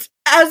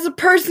 As a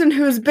person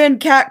who's been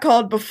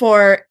catcalled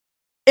before,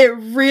 it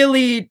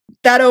really,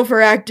 that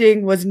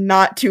overacting was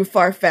not too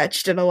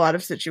far-fetched in a lot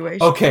of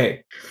situations.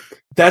 Okay,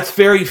 that's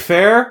very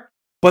fair,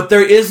 but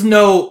there is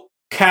no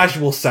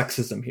casual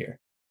sexism here.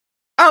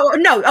 Oh,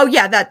 no. Oh,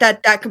 yeah,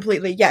 that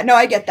completely. Yeah, no,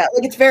 I get that.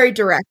 Like, it's very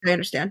direct. I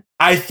understand.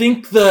 I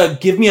think the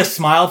give me a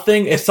smile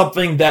thing is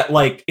something that,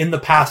 like, in the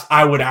past,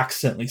 I would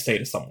accidentally say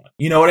to someone.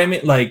 You know what I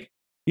mean? Like,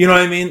 you know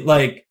what I mean?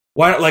 Like,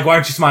 why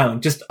aren't you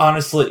smiling? Just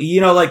honestly,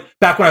 you know, like,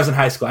 back when I was in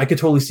high school, I could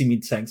totally see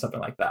me saying something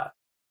like that.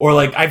 Or,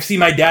 like, I've seen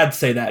my dad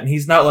say that, and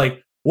he's not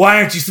like,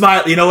 why aren't you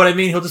smiling? You know what I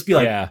mean? He'll just be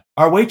like,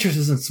 our waitress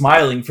isn't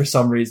smiling for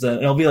some reason.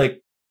 And I'll be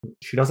like,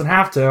 she doesn't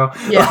have to.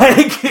 Yeah.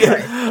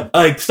 Like,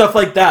 like, stuff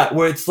like that,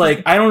 where it's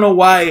like, I don't know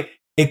why.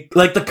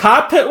 Like, the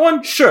cockpit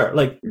one, sure.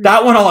 Like,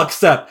 that one I'll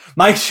accept.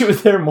 My issue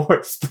with her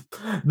more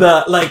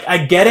like,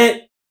 I get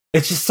it.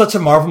 It's just such a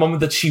Marvel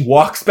moment that she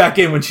walks back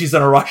in when she's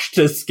in a rush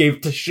to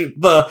escape to shoot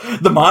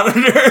the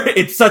monitor.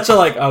 It's such a,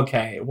 like,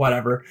 okay,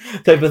 whatever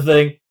type of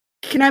thing.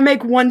 Can I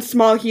make one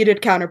small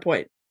heated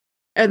counterpoint?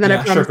 And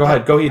then sure, go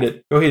ahead. Go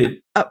heated.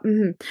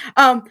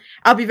 I'll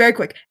be very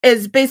quick.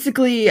 Is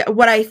basically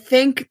what I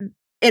think,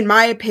 in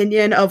my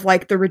opinion, of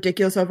like the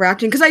ridiculous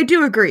overacting, because I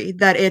do agree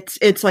that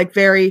it's like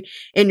very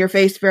in your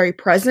face, very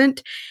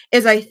present,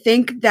 is I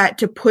think that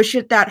to push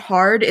it that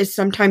hard is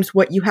sometimes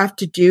what you have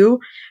to do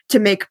to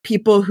make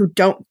people who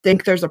don't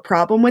think there's a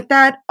problem with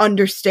that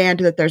understand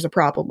that there's a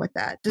problem with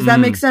that. Does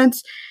that make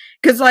sense?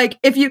 Because like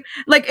if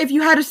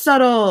you had a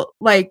subtle,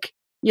 like,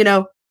 you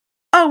know,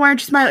 oh, why aren't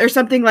you smiling, or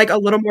something like a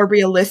little more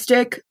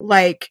realistic,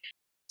 like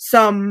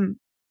some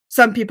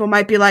people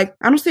might be like,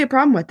 I don't see a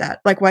problem with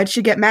that. Like, why'd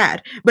she get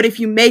mad? But if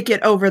you make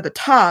it over the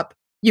top,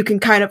 you can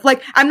kind of,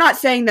 like, I'm not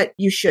saying that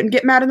you shouldn't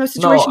get mad in those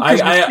situations. No,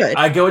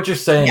 I get what you're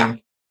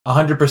saying.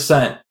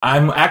 100%.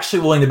 I'm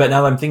actually willing to bet,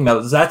 now that I'm thinking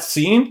about it, that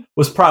scene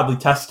was probably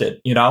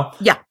tested, you know?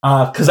 Yeah.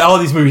 Because all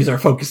of these movies are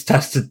focus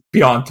tested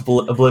beyond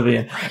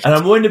oblivion. Right. And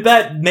I'm willing to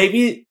bet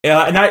maybe they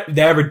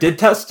ever did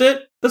test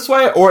it this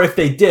way, or if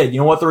they did, you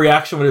know what the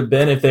reaction would have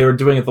been if they were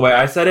doing it the way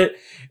I said it?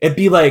 It'd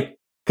be like,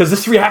 because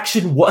this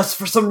reaction was,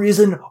 for some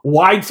reason,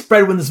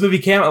 widespread when this movie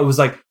came out. It was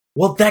like,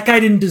 well, that guy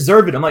didn't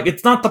deserve it. I'm like,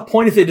 it's not the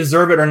point if they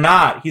deserve it or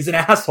not. He's an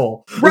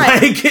asshole. Right.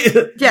 Like,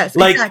 yes,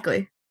 like,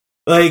 exactly.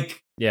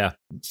 Like, yeah.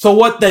 So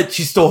what that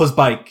she stole his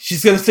bike?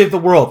 She's going to save the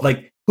world.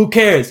 Like, who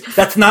cares?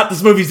 That's not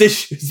this movie's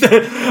issues.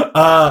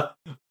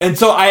 And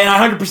so I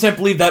 100%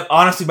 believe that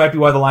honestly might be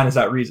why the line is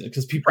that reason.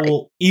 Because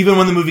people, even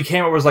when the movie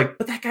came out, was like,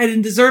 but that guy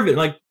didn't deserve it.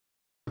 Like,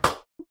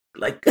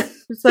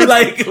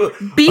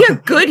 be a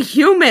good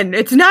human.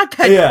 It's not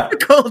that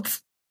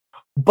difficult.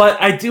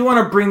 But I do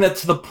want to bring that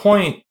to the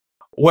point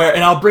where,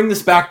 and I'll bring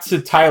this back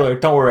to Tyler.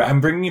 Don't worry, I'm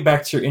bringing you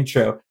back to your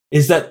intro.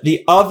 Is that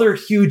the other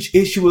huge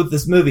issue with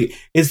this movie?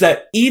 Is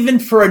that even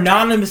for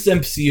anonymous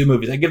MCU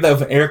movies, I give that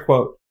with an air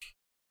quote,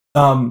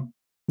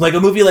 like a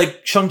movie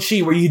like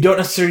Shang-Chi, where you don't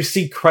necessarily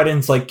see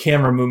credits like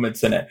camera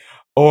movements in it,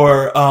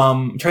 or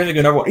I'm trying to think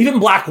of another one. Even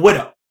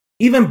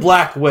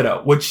Black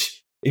Widow,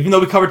 which, even though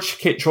we covered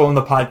Kate Troll in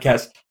the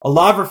podcast, a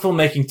lot of her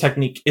filmmaking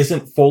technique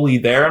isn't fully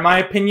there, in my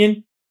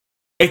opinion.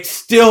 It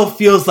still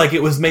feels like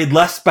it was made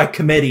less by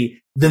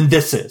committee than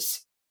this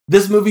is.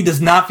 This movie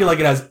does not feel like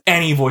it has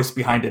any voice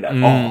behind it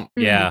at all.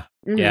 Yeah,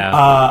 Mm-hmm.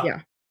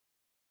 yeah.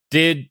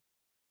 Did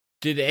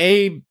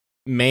a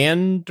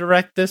man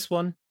direct this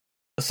one?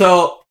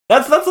 So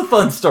that's a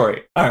fun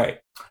story. All right,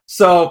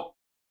 so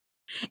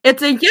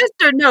it's a yes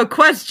or no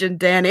question,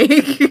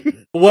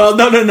 Danny. Well,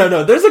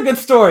 no. There's a good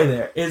story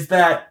there. Is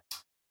that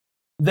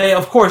they,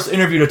 of course,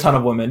 interviewed a ton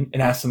of women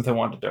and asked them if they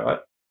wanted to do it.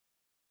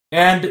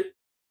 And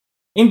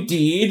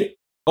indeed,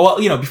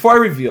 well, you know, before I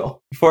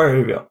reveal,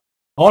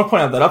 I want to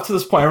point out that up to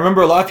this point, I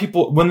remember a lot of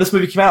people, when this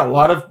movie came out, a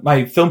lot of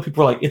my film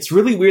people were like, it's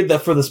really weird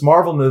that for this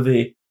Marvel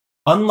movie,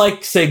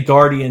 unlike, say,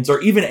 Guardians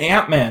or even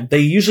Ant-Man, they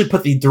usually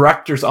put the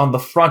directors on the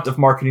front of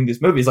marketing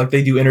these movies, like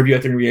they do interview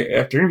after interview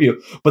after interview.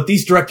 But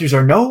these directors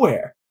are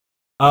nowhere.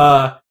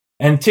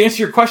 And to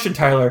answer your question,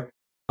 Tyler,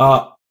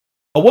 a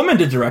woman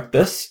did direct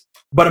this,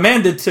 but a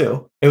man did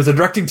too. It was a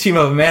directing team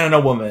of a man and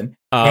a woman.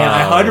 And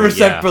I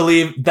 100%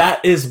 believe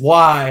that is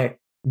why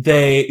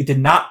they did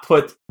not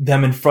put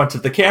them in front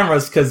of the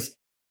cameras, because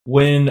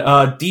when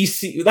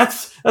DC,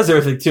 that's the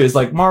other thing too, is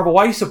like, Marvel,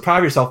 why are you so proud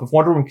of yourself? If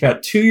Wonder Woman came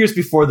out 2 years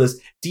before this,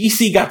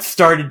 DC got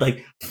started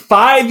like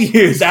 5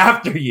 years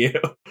after you.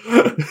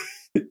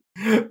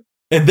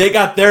 And they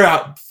got their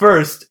out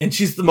first, and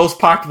she's the most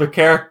popular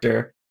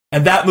character.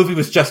 And that movie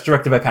was just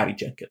directed by Patty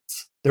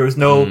Jenkins. There was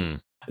no...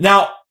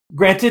 Now,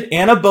 granted,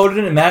 Anna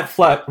Boden and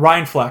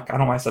Ryan Fleck, I don't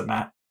know why I said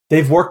Matt,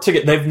 they've worked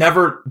together. They've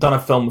never done a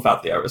film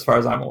without the other, as far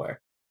as I'm aware.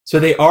 So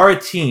they are a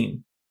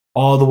team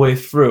all the way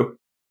through.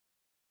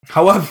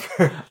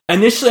 However,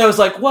 initially I was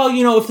like, well,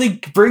 you know, if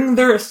they bring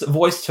their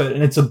voice to it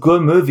and it's a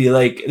good movie,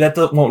 like, that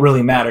won't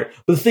really matter.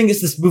 But the thing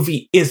is, this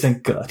movie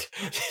isn't good.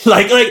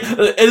 like,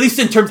 at least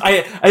in terms,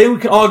 I think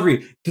we can all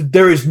agree that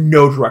there is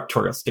no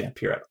directorial stamp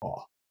here at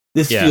all.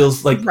 This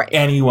feels like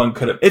anyone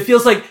could have. It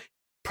feels like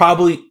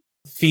probably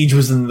Feige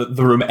was in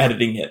the room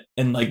editing it,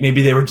 and like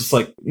maybe they were just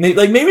like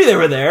maybe they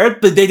were there,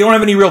 but they don't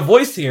have any real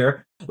voice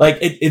here. Like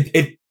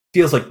it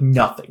feels like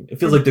nothing. It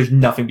feels like there's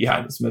nothing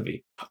behind this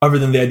movie other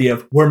than the idea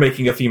of we're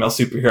making a female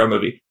superhero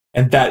movie,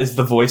 and that is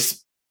the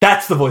voice.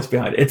 That's the voice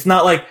behind it. It's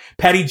not like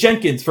Patty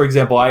Jenkins, for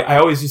example. I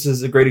always use this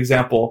as a great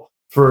example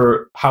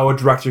for how a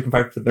director can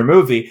fight for their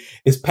movie.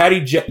 Is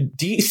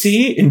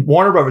DC and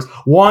Warner Brothers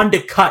wanted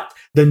to cut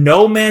the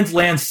No Man's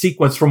Land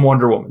sequence from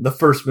Wonder Woman, the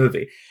first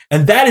movie.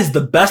 And that is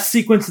the best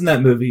sequence in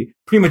that movie.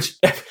 Pretty much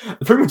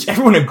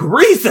everyone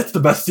agrees that's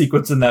the best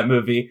sequence in that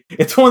movie.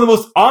 It's one of the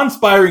most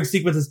awe-inspiring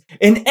sequences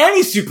in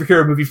any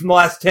superhero movie from the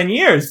last 10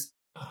 years.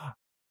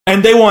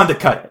 And they wanted to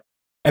cut it.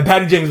 And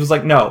Patty Jenkins was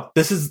like, no,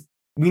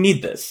 we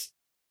need this.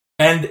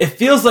 And it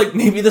feels like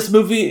maybe this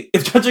movie,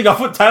 if judging off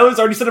what Tyler's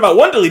already said about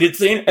one deleted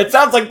scene, it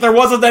sounds like there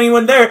wasn't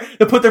anyone there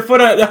to put their foot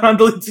on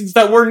deleted scenes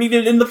that were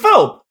needed in the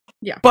film.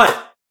 Yeah.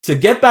 But to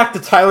get back to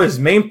Tyler's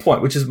main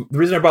point, which is the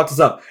reason I brought this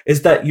up,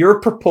 is that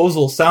your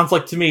proposal sounds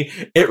like to me,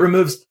 it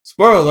removes,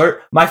 spoiler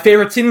alert, my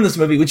favorite scene in this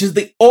movie, which is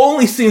the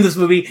only scene in this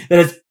movie that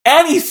has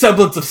any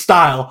semblance of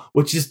style,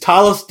 which is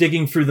Talos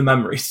digging through the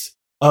memories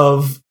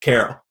of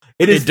Carol.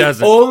 It is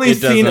the only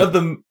scene of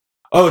the...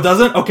 Oh, it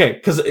doesn't? Okay,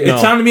 because it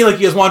sounded to me like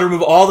you guys wanted to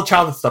remove all the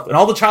childhood stuff, and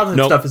all the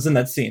childhood stuff is in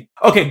that scene.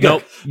 Okay,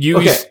 good.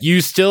 Nope.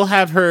 You still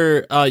have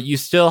her, you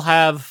still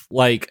have,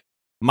 like,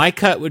 my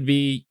cut would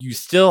be, you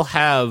still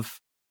have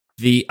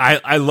the,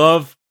 I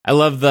love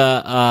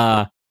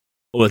the,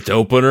 let's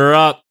open her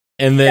up,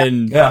 and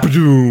then,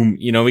 boom,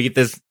 we get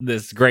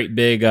this great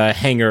big,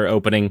 hangar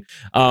opening.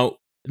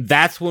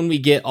 That's when we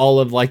get all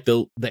of, like,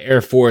 the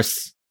Air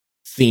Force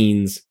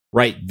scenes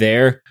right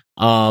there.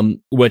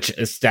 Which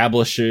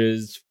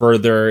establishes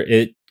further,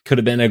 it could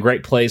have been a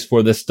great place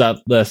for the stuff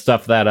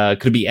that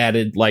could be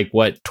added, like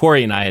what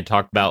Tori and I had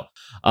talked about.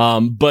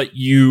 But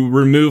you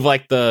remove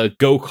like the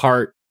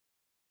go-kart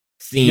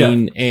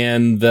scene,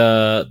 and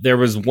there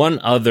was one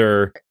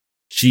other.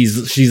 She's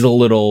a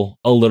little.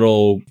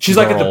 She's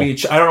girl. Like at the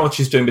beach. I don't know what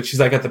she's doing, but she's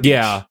like at the beach.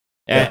 Yeah.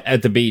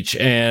 At the beach,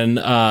 and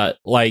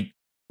like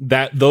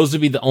that. Those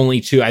would be the only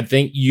two. I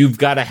think you've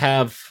got to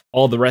have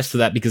all the rest of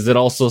that because it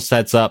also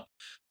sets up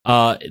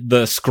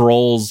the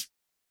Skrulls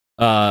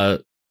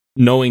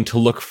knowing to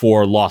look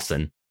for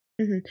Lawson.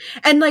 Mm-hmm.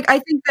 And like I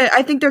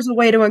think there's a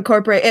way to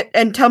incorporate it,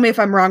 and tell me if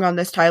I'm wrong on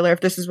this, Tyler, if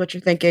this is what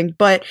you're thinking,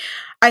 but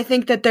I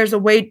think that there's a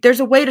way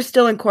to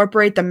still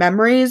incorporate the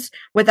memories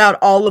without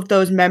all of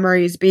those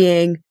memories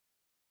being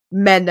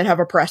men that have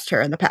oppressed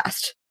her in the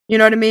past. You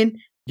know what I mean?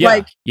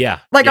 I'm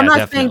not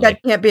definitely saying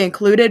that can't be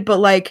included, but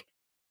like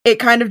it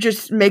kind of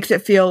just makes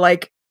it feel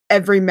like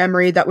every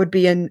memory that would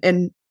be in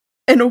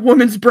a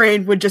woman's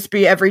brain would just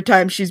be every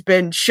time she's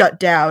been shut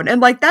down. And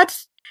like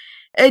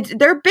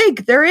they're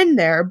big, they're in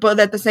there, but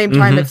at the same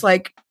time it's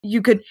like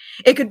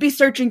it could be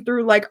searching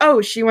through like,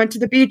 oh, she went to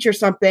the beach or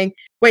something.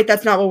 Wait,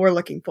 that's not what we're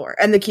looking for.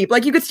 And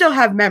like you could still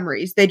have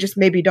memories. They just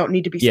maybe don't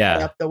need to be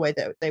set up the way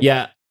that they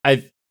were.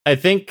 I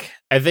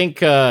think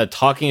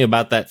talking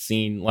about that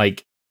scene,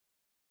 like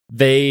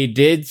they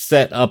did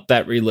set up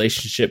that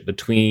relationship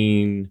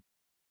between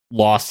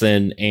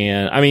Lawson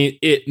and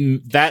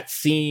that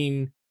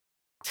scene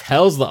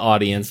tells the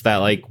audience that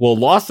like, well,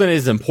 Lawson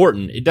is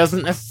important. It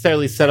doesn't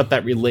necessarily set up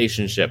that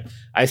relationship.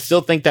 I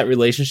still think that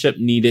relationship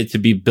needed to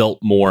be built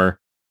more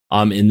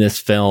in this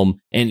film,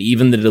 and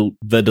even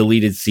the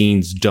deleted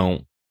scenes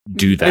don't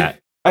do that.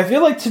 I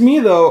feel like, to me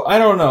though, I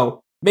don't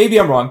know, maybe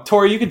I'm wrong.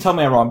 Tori, you can tell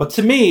me I'm wrong, but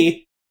to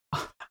me,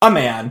 a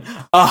man,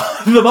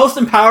 the most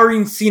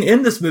empowering scene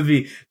in this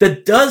movie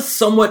that does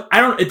somewhat,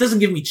 it doesn't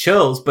give me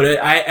chills, but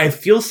I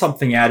feel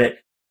something at it,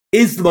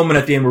 is the moment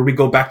at the end where we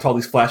go back to all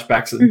these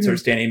flashbacks and start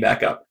standing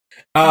back up.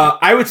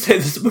 I would say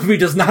this movie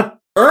does not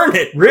earn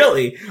it,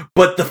 really,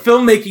 but the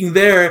filmmaking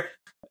there,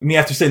 me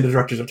after saying the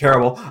directors are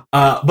terrible,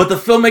 but the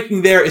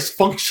filmmaking there is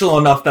functional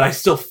enough that I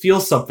still feel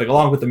something,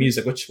 along with the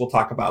music, which we'll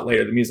talk about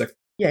later, the music.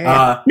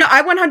 Yeah. No,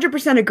 I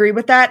 100% agree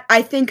with that.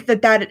 I think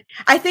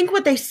I think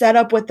what they set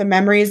up with the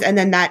memories and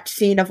then that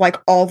scene of like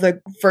all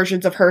the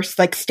versions of her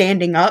like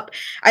standing up,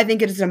 I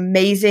think it is an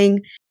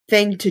amazing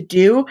thing to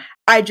do.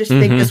 I just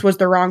think this was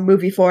the wrong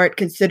movie for it,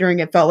 considering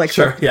it felt like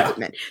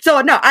statement.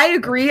 So no, I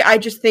agree. I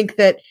just think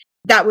that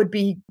would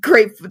be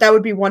great. That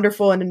would be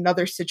wonderful in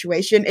another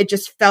situation. It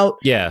just felt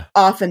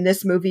off in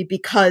this movie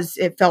because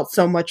it felt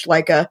so much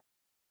like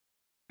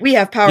we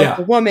have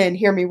powerful woman,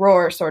 hear me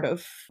roar sort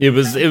of. It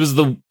was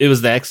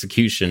the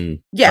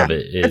execution of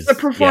it. It's the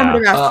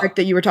performative aspect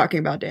that you were talking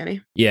about,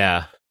 Danny.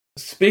 Yeah.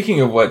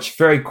 Speaking of which,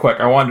 very quick,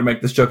 I wanted to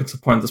make this joke at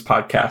some point in this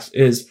podcast,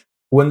 is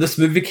when this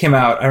movie came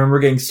out, I remember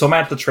getting so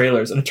mad at the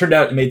trailers, and it turned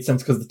out it made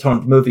sense because of the tone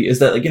of the movie, is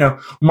that,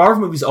 like,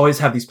 Marvel movies always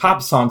have these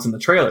pop songs in the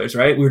trailers,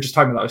 right? We were just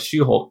talking about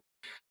She-Hulk.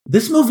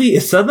 This movie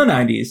is set in the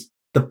 90s.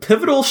 The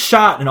pivotal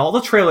shot in all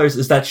the trailers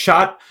is that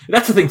shot.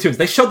 That's the thing, too, is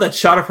they showed that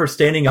shot of her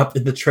standing up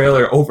in the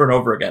trailer over and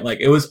over again. Like,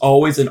 it was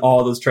always in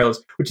all those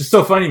trailers, which is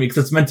so funny to me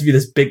because it's meant to be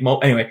this big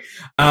moment. Anyway,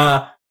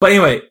 but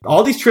anyway,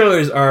 all these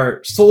trailers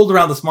are sold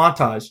around this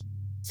montage.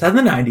 Set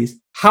in the 90s.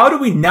 How do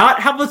we not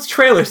have this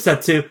trailer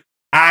set to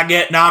I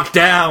get knocked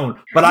down,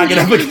 but I get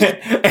up again.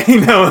 And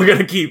you know we're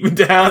gonna keep me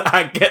down.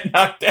 I get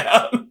knocked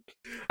down.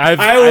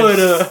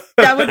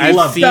 That would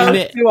be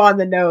so too on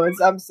the nose.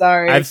 I'm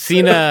sorry. I've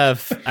seen a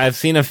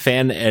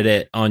fan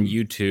edit on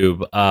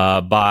YouTube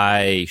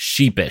by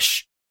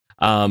Sheepish.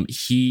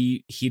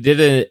 He did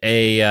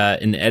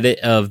an edit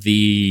of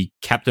the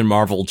Captain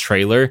Marvel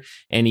trailer,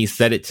 and he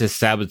set it to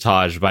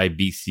 "Sabotage" by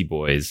Beastie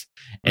Boys,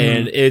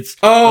 and it's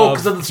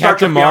because of the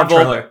Captain Marvel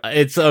trailer.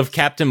 It's of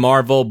Captain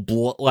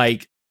Marvel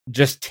like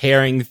just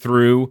tearing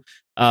through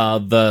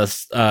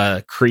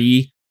the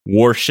Kree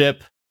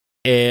warship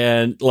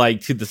and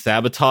like to the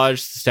Sabotage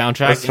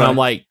soundtrack, and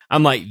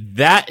I'm like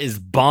that is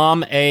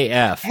bomb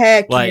AF.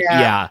 Heck like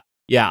yeah.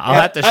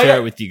 I'll have to share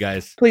it with you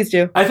guys. Please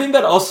do. I think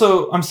that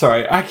also, I'm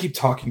sorry, I keep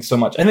talking so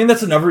much. I think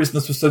that's another reason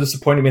this was so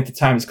disappointing me at the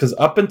time, is because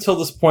up until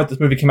this point this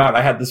movie came out,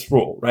 I had this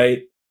rule,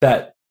 right?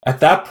 That at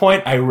that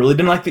point, I really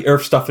didn't like the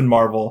Earth stuff in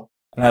Marvel,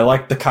 and I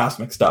liked the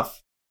cosmic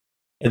stuff.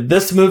 In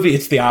this movie,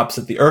 it's the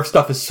opposite. The Earth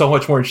stuff is so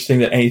much more interesting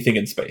than anything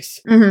in space.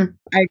 Mm-hmm.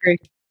 I agree.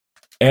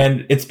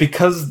 And it's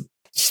because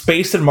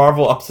space in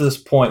Marvel up to this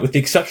point, with the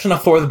exception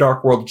of Thor the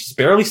Dark World, which is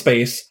barely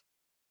space,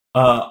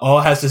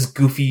 all has this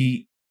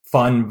goofy,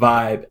 fun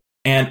vibe.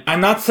 And I'm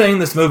not saying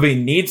this movie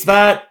needs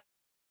that,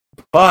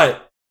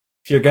 but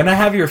if you're going to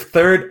have your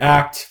third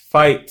act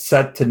fight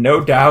set to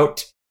No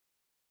Doubt,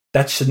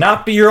 that should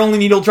not be your only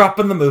needle drop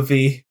in the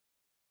movie.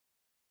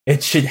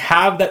 It should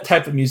have that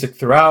type of music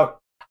throughout.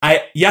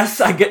 I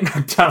get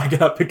knocked down, I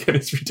get up again,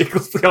 it's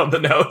ridiculously on the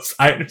nose.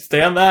 I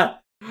understand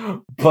that.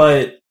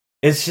 But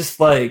it's just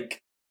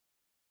like,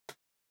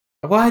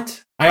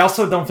 what? I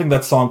also don't think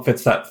that song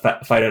fits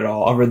that fight at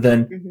all, other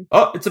than,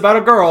 it's about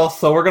a girl,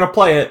 so we're going to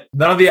play it.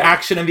 None of the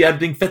action and the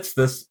editing fits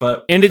this,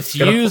 but... And it's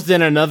used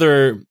in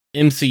another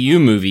MCU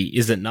movie,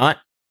 is it not?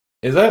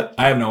 Is it?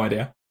 I have no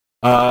idea.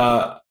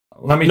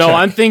 Let me check.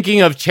 I'm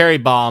thinking of Cherry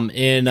Bomb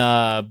in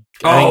I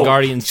think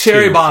Guardians 2.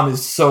 Cherry Bomb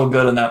is so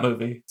good in that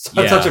movie.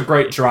 It's such a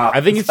great drop.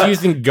 I think it's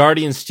used in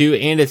Guardians 2,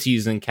 and it's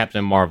used in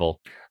Captain Marvel.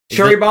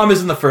 Cherry Bomb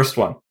is in the first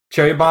one.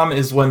 Cherry Bomb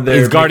is when they're...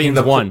 It's Guardians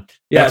 1.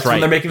 Yeah, it's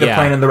when they're making the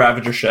plane and the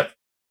Ravager ship.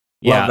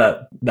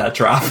 Love that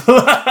drop.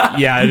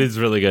 Yeah, it is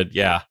really good.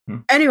 Yeah.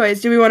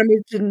 Anyways, do we want to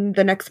move to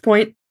the next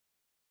point?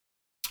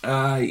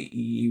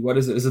 What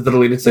is it? Is it the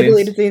deleted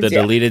scenes? The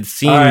deleted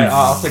scenes. All right,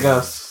 I'll take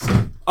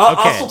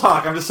I'll still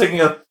talk. I'm just taking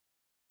a...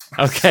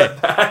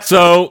 Okay.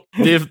 So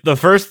the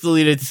first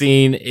deleted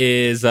scene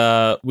is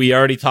we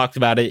already talked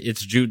about it.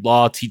 It's Jude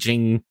Law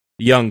teaching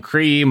young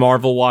Kree.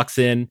 Marvel walks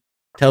in,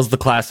 tells the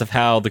class of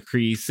how the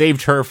Kree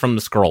saved her from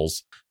the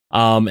Skrulls.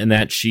 And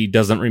that she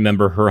doesn't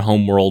remember her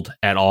homeworld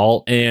at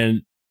all.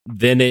 And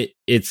then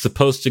it's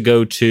supposed to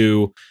go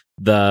to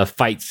the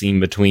fight scene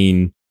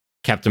between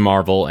Captain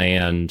Marvel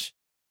and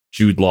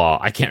Jude Law.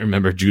 I can't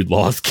remember Jude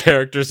Law's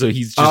character, so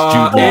he's just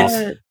Jude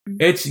Law.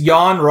 It's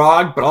Jan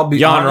Rog, but I'll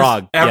be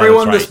honest.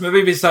 Everyone in this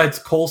movie besides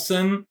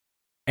Coulson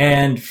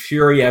and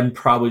Fury, I'm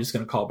probably just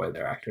going to call by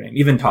their actor name.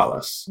 Even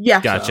Talos.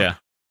 Yeah. Gotcha.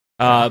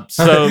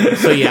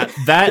 So yeah,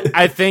 that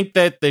I think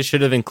that they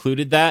should have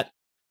included that.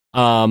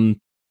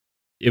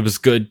 It was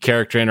good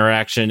character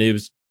interaction.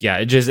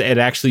 It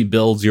actually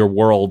builds your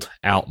world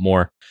out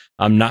more.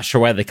 I'm not sure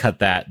why they cut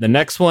that. The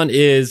next one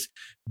is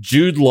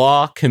Jude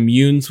Law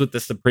communes with the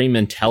Supreme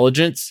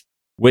Intelligence,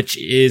 which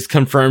is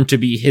confirmed to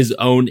be his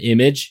own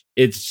image.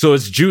 It's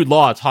Jude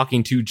Law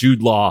talking to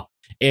Jude Law.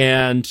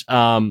 And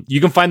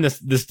you can find this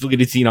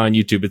deleted scene on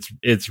YouTube.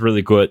 It's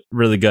really good,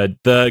 really good.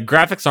 The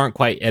graphics aren't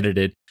quite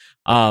edited.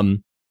 They're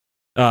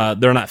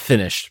not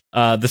finished.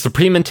 The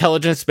Supreme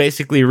Intelligence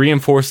basically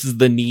reinforces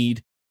the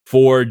need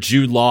for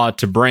Jude Law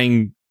to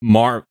bring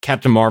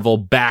Captain Marvel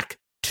back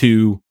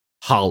to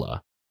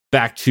Hala,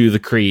 back to the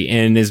Kree,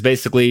 and is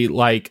basically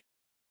like,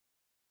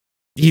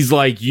 he's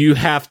like, you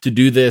have to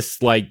do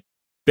this, like,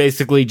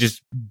 basically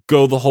just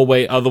go the whole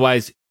way,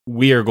 otherwise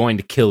we are going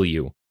to kill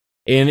you.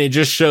 And it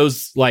just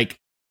shows like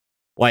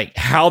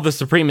how the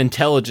Supreme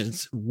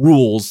Intelligence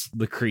rules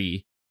the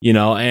Kree,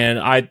 and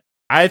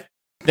I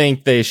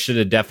think they should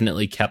have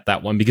definitely kept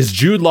that one, because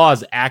Jude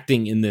Law's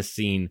acting in this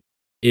scene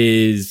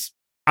is...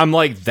 I'm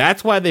like,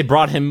 that's why they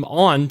brought him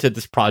on to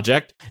this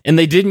project, and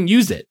they didn't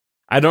use it.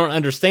 I don't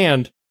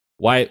understand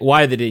why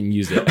they didn't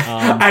use it.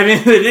 I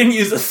mean, they didn't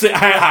use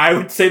I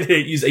would say they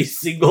didn't use a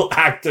single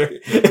actor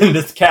in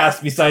this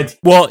cast besides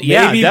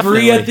maybe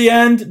Brie at the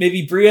end.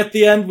 Maybe Brie at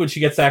the end when she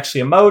gets to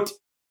actually emote,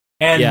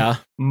 and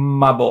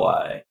my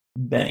boy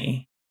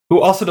Benny,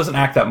 who also doesn't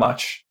act that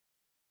much.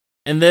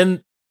 And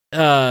then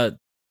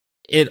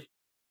it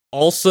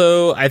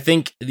also, I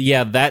think,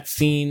 that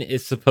scene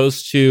is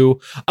supposed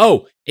to...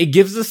 it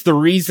gives us the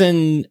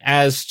reason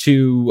as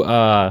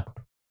to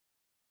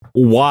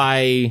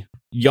why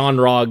Jan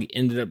Rog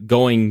ended up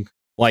going,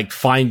 like,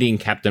 finding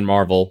Captain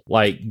Marvel,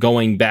 like,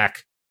 going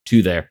back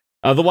to there.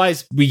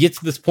 Otherwise, we get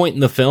to this point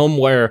in the film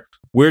where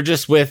we're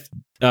just with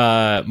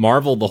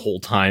Marvel the whole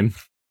time.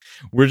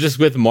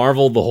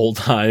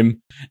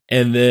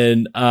 And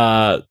then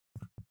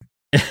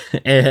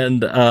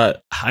And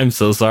I'm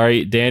so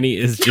sorry, Danny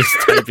is just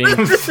typing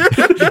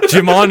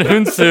Jimon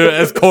Hunsu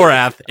as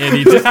Korath, and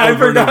he just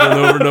over and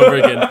over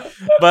again.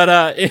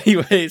 But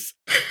anyways,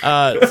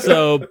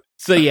 so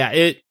yeah,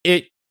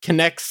 it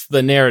connects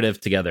the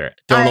narrative together.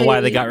 Don't know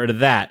why they got rid of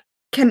that.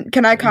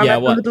 Can I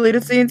comment on the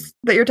deleted scenes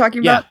that you're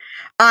talking about?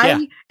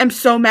 I am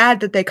so mad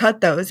that they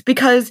cut those,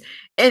 because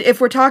if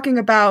we're talking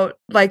about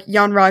like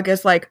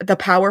Yanraga's like the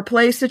power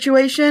play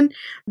situation,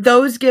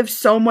 those give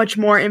so much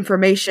more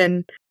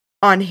information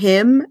on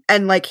him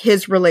and like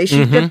his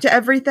relationship to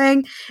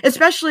everything,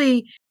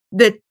 especially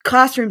the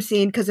classroom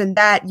scene, because in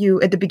that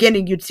at the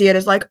beginning you'd see it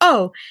as like,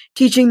 oh,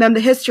 teaching them the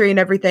history and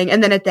everything,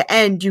 and then at the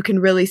end you can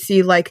really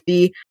see like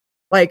the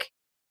like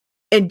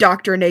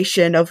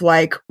indoctrination of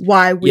like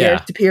why we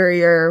are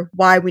superior,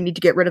 why we need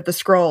to get rid of the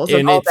scrolls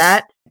and all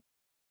that.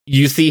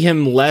 You see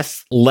him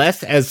less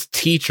as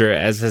teacher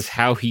as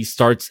how he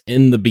starts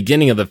in the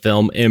beginning of the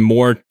film, and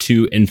more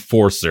to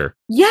enforcer.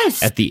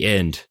 Yes, at the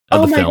end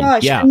of the film.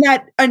 Gosh. Yeah,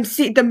 and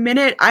see, the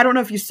minute, I don't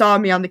know if you saw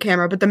me on the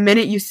camera, but the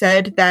minute you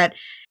said that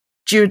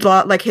Jude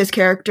Law, like his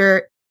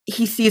character,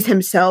 he sees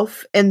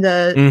himself in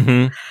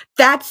the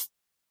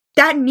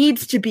that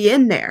needs to be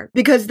in there,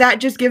 because that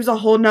just gives a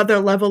whole nother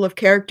level of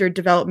character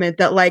development,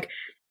 that like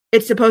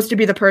it's supposed to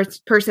be the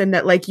person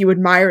that like you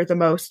admire the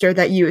most, or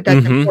that's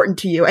important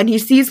to you, and he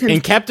sees him.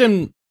 And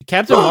Captain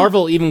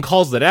Marvel even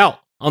calls it out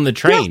on the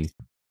train. Yes.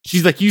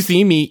 She's like, "You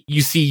see me,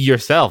 you see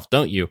yourself,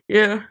 don't you?"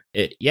 Yeah,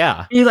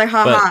 yeah. He's like,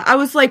 "Ha." I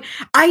was like,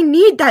 I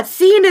need that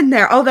scene in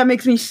there. Oh, that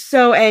makes me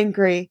so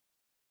angry.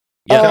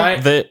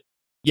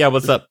 Yeah,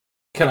 what's up?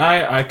 Can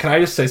I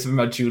just say something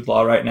about Jude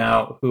Law right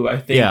now? Who I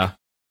think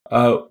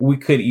we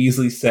could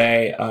easily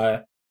say.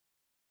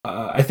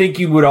 I think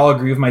you would all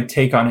agree with my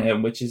take on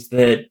him, which is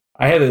that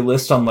I have a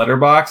list on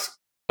Letterboxd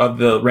of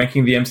the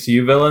ranking the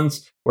MCU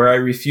villains, where I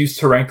refuse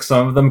to rank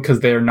some of them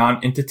because they are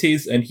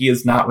non-entities, and he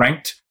is not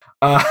ranked.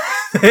 I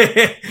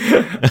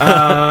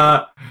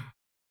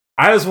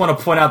just want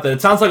to point out that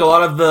it sounds like a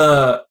lot of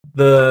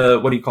the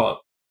what do you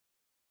call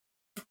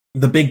it?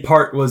 The big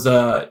part was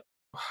I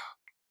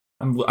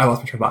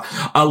lost my train of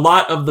thought. A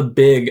lot of the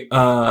big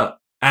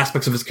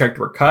aspects of his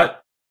character were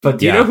cut. But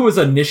do you know who was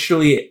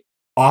initially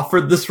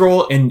offered this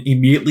role and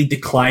immediately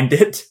declined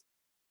it?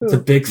 It's a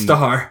big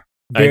star.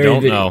 I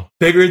don't know.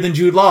 Bigger than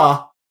Jude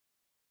Law.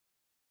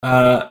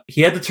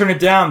 He had to turn it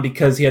down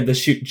because he had to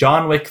shoot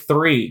John Wick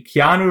 3.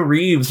 Keanu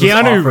Reeves was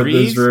offered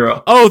this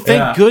role. Oh,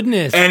 thank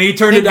goodness. And he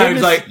turned it down. He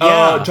was like,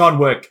 John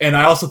Wick. And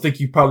I also think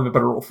you probably have a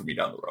better role for me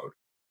down the road.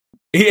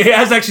 He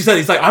has actually said,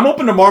 he's like, I'm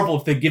open to Marvel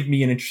if they give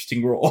me an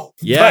interesting role.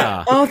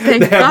 Yeah. Oh,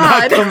 thank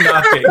God. They have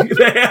not come knocking.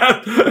 They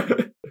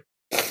have...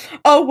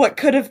 Oh, what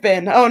could have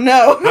been? Oh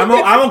no!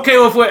 I'm okay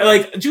with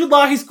like Jude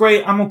Law. He's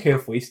great. I'm okay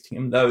with wasting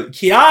him though.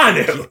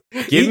 Keanu,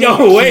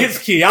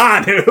 waste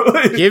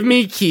Keanu. Give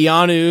me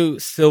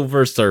Keanu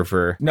Silver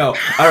Surfer. No, all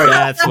right,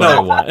 that's what I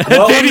want.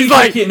 Well, He's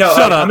like, shut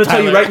up. I'm gonna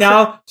tell you right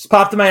now. Just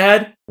popped in my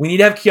head. We need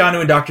to have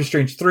Keanu in Doctor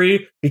Strange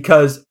 3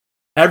 because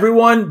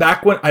everyone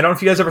back when I don't know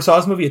if you guys ever saw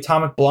this movie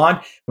Atomic Blonde,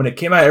 when it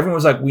came out, everyone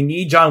was like, we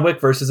need John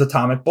Wick versus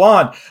Atomic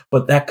Blonde,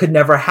 but that could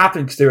never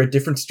happen because they were at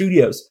different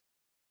studios.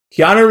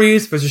 Keanu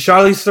Reeves versus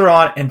Charlize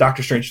Theron and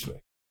Doctor Strange 3.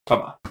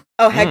 Come on.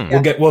 Oh, heck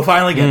yeah. We'll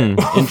finally get it.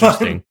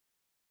 Interesting.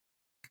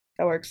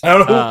 That works. I don't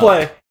know who will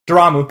play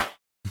Dormammu,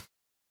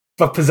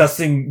 but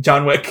possessing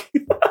John Wick.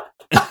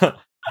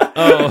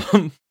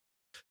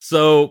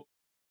 So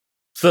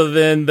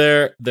then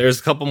there's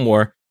a couple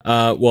more.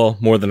 Well,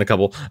 more than a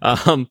couple.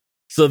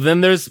 So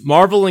then there's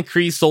Marvel and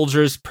Kree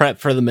soldiers prep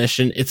for the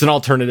mission. It's an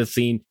alternative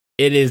scene.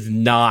 It is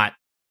not.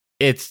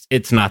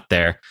 It's not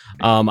there.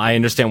 I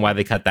understand why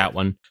they cut that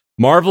one.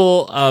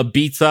 Marvel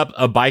beats up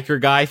a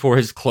biker guy for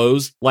his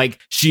clothes.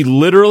 Like, she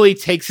literally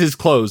takes his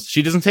clothes.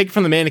 She doesn't take it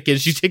from the mannequin.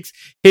 She takes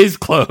his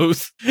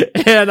clothes.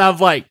 And I'm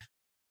like,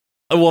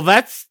 well,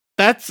 that's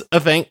a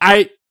thing.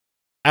 I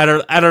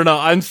don't know.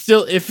 I'm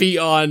still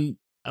iffy on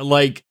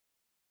like,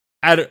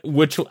 I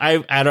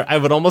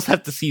would almost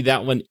have to see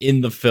that one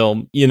in the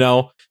film, you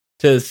know,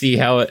 to see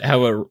how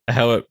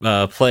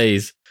it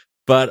plays.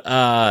 But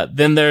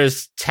then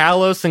there's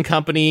Talos and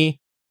company.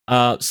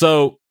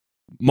 So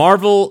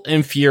Marvel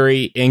and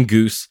Fury and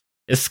Goose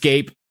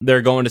escape.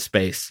 They're going to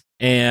space,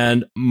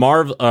 and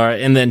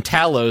and then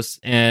Talos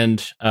and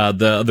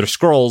the other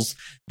Skrulls,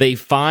 they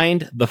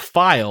find the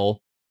file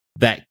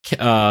that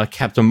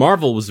Captain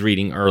Marvel was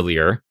reading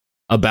earlier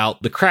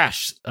about the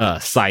crash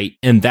site,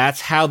 and that's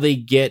how they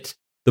get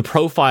the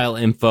profile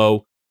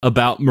info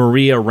about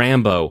Maria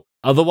Rambeau.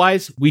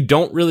 Otherwise, we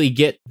don't really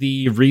get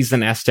the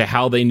reason as to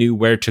how they knew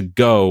where to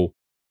go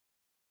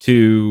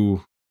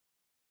to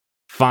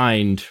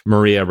find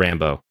Maria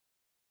Rambeau.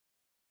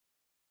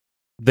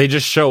 They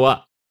just show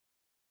up,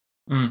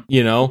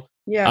 you know?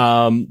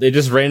 Yeah. They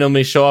just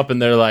randomly show up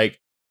and they're like,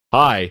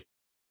 hi,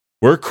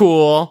 we're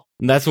cool.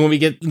 And that's when we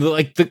get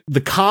like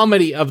the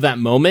comedy of that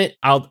moment.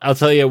 I'll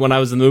tell you, when I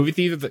was in the movie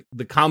theater,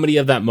 the comedy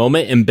of that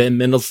moment and Ben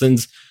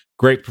Mendelsohn's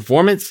great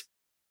performance,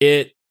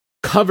 it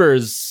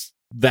covers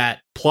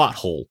that plot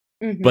hole.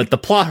 but the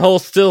plot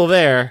hole's still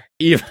there,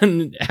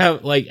 even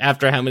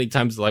after how many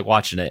times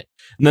watching it.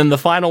 And then the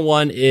final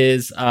one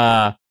is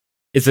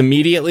it's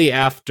immediately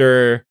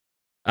after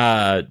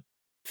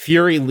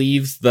Fury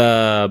leaves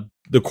the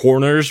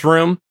coroner's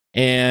room,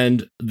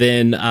 and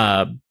then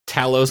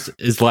Talos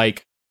is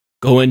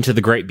go into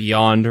the great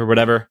beyond or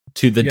whatever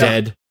to the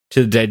dead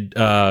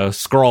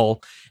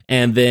Skrull,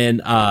 and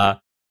then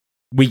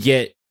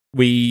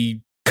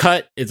we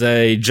cut. It's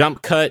a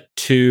jump cut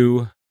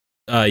to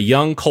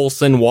young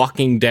Coulson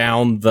walking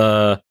down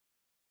the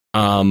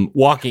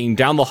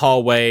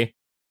hallway.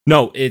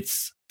 No,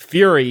 it's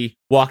Fury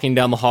walking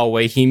down the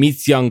hallway. He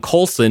meets young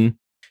Coulson,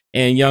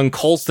 and young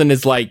Coulson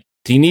is like,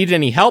 "Do you need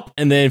any help?"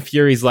 And then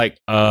Fury's like,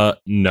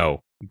 "No.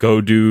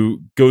 Go do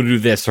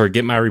this, or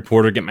get my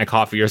report, or get my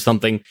coffee or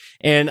something."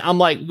 And I'm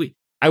like,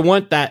 I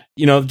want that,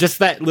 just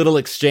that little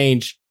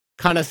exchange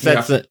kind of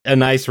sets a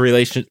nice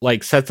relation,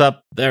 sets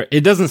up there.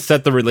 It doesn't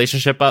set the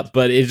relationship up,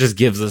 but it just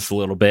gives us a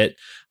little bit.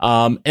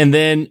 And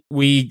then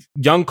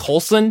young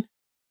Coulson,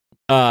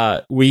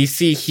 we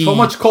see so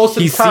much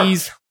Coulson. He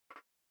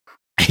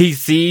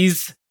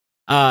sees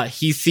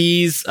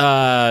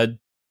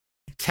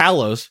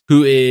Talos,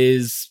 who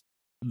is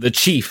the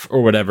chief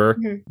or whatever.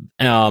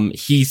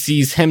 He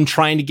sees him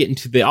trying to get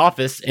into the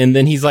office, and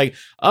then he's like,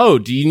 "Oh,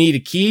 do you need a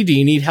key? Do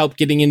you need help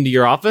getting into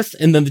your office?"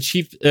 And then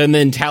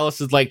Talos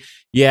is like,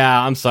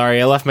 "Yeah, I'm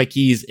sorry, I left my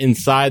keys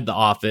inside the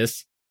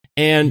office."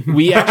 And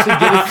we actually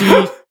get to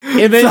see.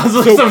 And then sounds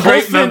like some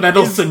great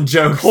Mendelsohn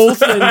jokes.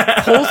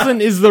 Coulson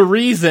is the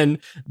reason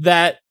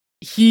that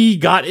he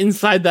got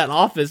inside that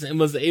office and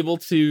was able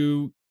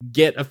to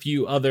get a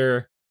few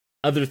other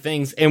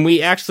things. And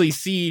we actually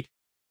see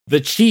the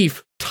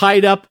chief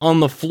tied up on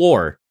the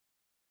floor.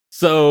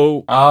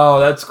 So,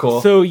 that's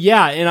cool. So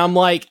yeah, and I'm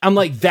like,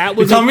 that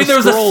was. You tell me there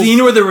was a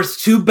scene where there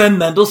was 2 Ben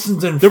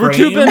Mendelsohns in frame. There were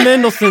 2 Ben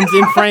Mendelsohns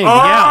in frame.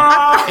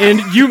 Yeah, and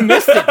you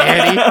missed it,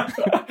 Andy.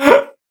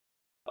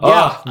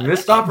 Yeah,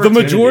 missed opportunity.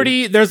 The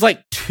majority, there's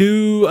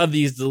 2 of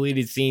these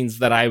deleted scenes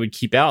that I would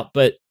keep out,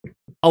 but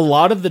a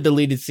lot of the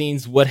deleted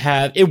scenes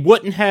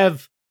wouldn't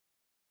have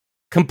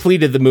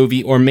completed the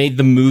movie or made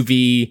the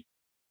movie,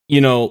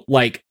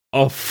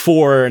 a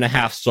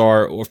 4.5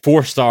 star or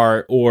 4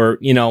 star or,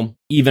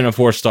 even a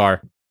 4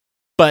 star.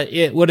 But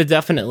it would have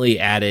definitely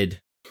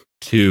added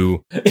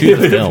to the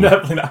film.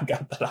 Definitely not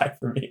got that high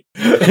for me.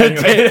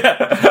 Anyway.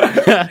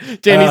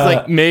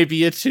 Danny's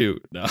maybe a 2.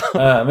 No.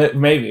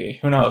 Maybe.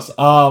 Who knows?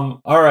 All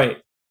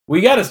right.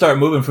 We got to start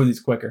moving through these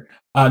quicker.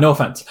 No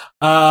offense.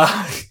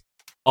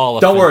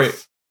 Don't worry.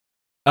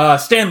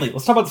 Stan Lee.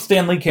 Let's talk about the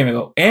Stan Lee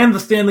cameo and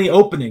the Stan Lee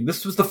opening.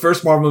 This was the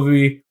first Marvel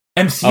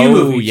MCU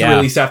movie to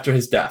release after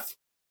his death.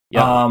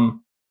 Yep.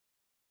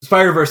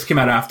 Spider-Verse came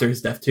out after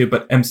his death too,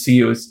 but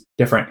MCU is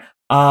different.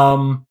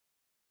 For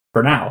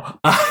now.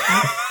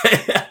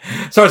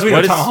 So as we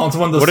know, Tom Holland's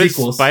one of those sequels.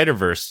 What is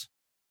Spider-Verse?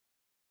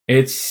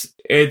 It's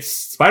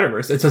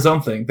Spider-Verse. It's his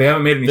own thing. They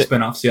haven't made any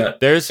spin-offs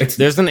yet. There's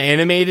an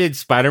animated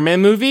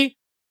Spider-Man movie?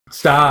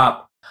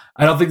 Stop.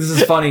 I don't think this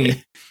is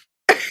funny.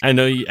 I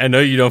know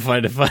you don't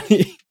find it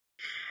funny.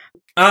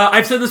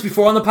 I've said this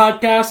before on the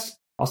podcast.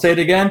 I'll say it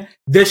again.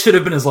 This should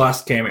have been his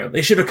last cameo.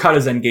 They should have cut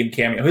his Endgame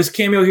cameo. His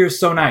cameo here is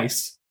so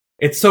nice.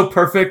 It's so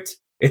perfect.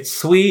 It's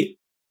sweet.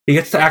 He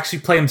gets to actually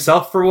play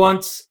himself for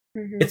once.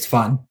 Mm-hmm. It's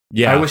fun.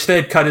 Yeah. I wish they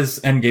had cut his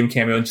Endgame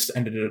cameo and just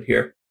ended it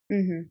here.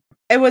 Mm-hmm.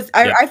 It was.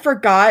 I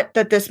forgot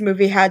that this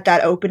movie had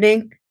that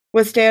opening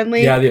with Stan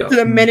Lee. Yeah. So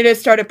the minute it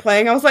started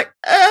playing, I was like,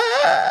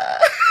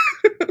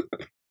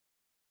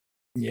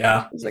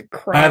 Yeah. It was like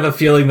crap. I have a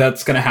feeling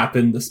that's going to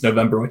happen this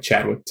November with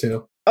Chadwick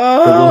too.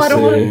 Oh, I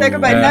don't want to think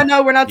about it.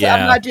 No, we're not.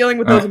 I'm not dealing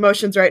with those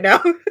emotions right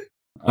now.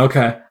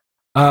 Okay.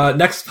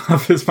 Next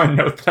up is my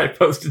note that I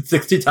posted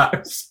 60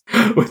 times,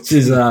 which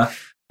is Djimon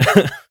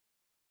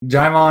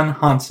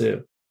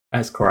Hounsou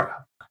as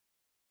Korra.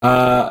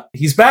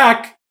 He's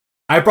back.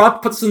 I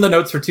put this in the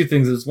notes for 2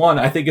 things. There's one,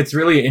 I think it's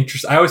really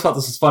interesting. I always thought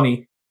this was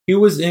funny. He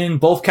was in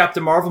both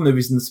Captain Marvel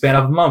movies in the span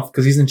of a month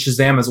because he's in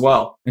Shazam as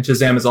well, and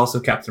Shazam is also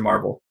Captain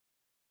Marvel.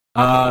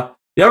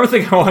 The other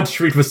thing I wanted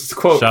to read was this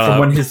quote from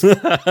when his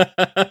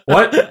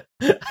what?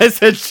 I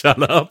said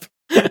shut up.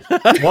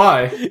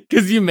 Why?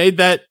 Because you made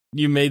that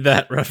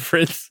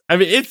reference. I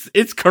mean,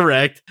 it's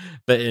correct,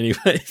 but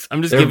anyways,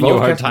 I'm just giving you a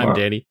hard time,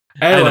 Danny.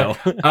 Anyway,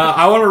 I know.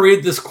 I want to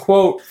read this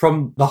quote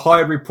from the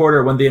Hollywood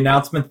Reporter when the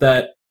announcement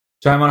that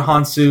Djimon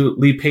Hounsou,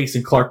 Lee Pace,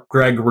 and Clark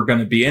Gregg were going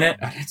to be in it.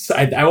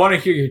 I want to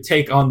hear your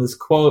take on this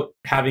quote,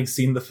 having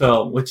seen the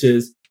film, which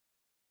is,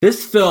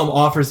 "This film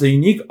offers a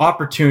unique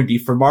opportunity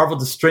for Marvel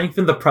to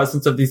strengthen the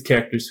presence of these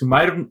characters who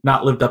might have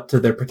not lived up to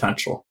their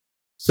potential."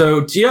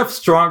 So, do you have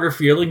stronger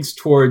feelings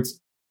towards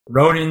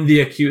Ronan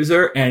the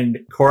Accuser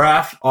and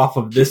Korath off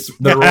of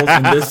the roles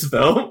in this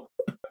film?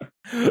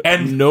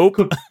 And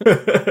nope.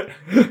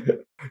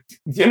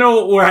 You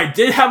know where I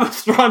did have a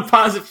strong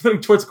positive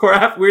feeling towards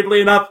Korath,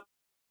 weirdly enough?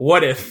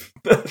 What If?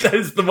 That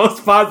is the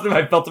most positive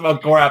I felt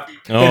about Korath.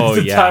 Oh,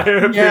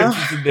 yeah.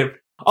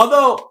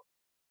 Although,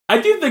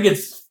 I do think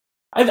it's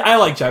I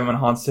like Djimon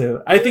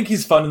Hounsou. I think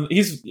he's fun.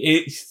 He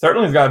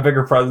certainly got a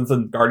bigger presence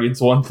in Guardians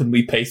 1 than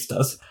Lee Pace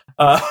does.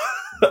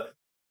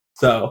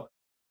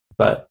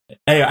 But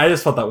anyway, I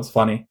just thought that was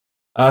funny.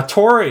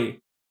 Tori,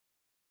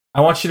 I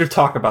want you to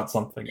talk about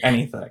something,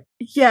 anything.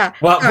 Yeah.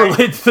 Well,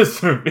 related to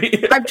this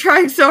movie. I'm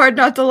trying so hard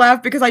not to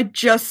laugh because I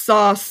just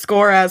saw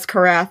score as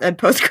Karath and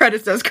post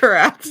credits as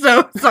Karath.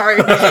 So sorry.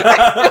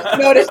 I just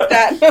noticed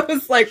that. I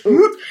was like,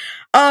 oops.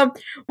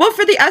 Well,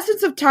 for the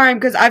essence of time,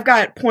 because I've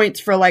got points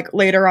for like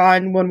later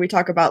on when we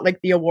talk about like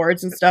the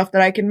awards and stuff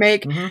that I can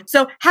make. Mm-hmm.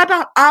 So how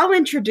about I'll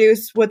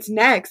introduce what's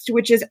next,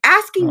 which is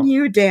asking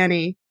you,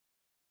 Danny,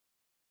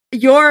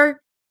 your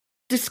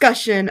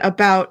discussion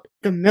about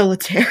the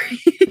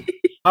military.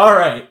 All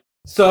right.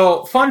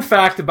 So, fun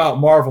fact about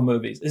Marvel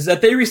movies is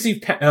that they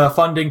receive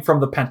funding from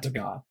the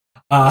Pentagon.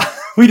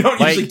 We don't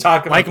usually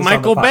talk about this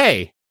Michael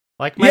Bay.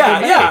 Like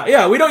Michael Bay.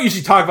 Yeah. We don't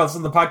usually talk about this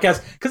on the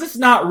podcast because it's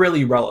not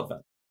really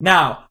relevant.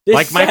 Now,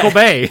 Michael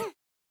Bay.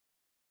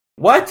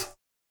 What?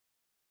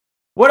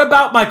 What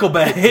about Michael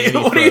Bay?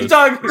 What are you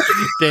talking?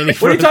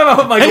 What are you talking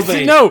about Michael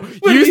Bay? No,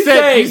 you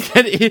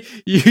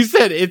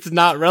said it's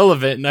not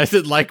relevant, and I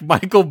said like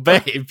Michael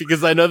Bay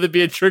because I know that'd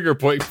be a trigger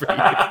point for you.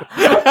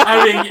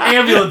 I mean,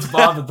 Ambulance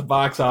bombed at the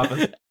box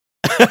office.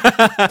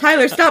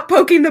 Tyler, stop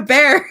poking the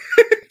bear.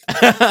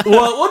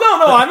 well,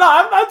 no, I'm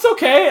not. That's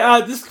okay.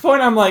 At this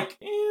point, I'm like,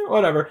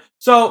 whatever.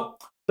 So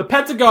the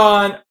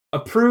Pentagon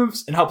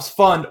approves and helps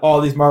fund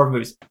all these Marvel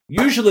movies.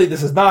 Usually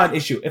this is not an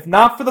issue, if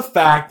not for the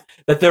fact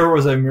that there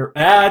was an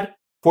ad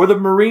for the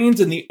Marines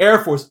and the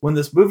Air Force when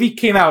this movie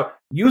came out,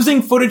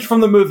 using footage from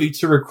the movie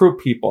to recruit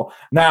people.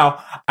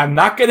 Now, I'm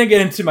not going to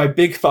get into my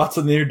big thoughts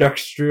on the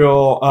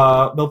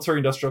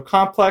military-industrial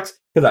complex,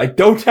 because I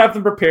don't have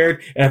them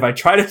prepared, and if I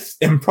try to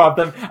improv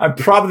them, I'm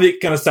probably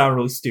going to sound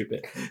really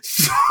stupid.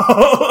 So,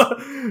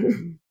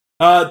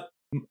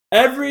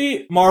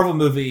 every Marvel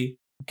movie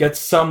gets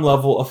some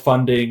level of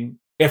funding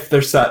if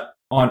they're set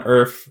on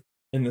Earth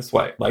in this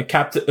way. Like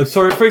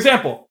for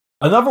example,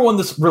 another one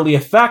this really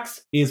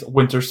affects is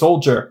Winter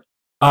Soldier,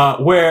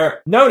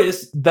 where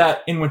notice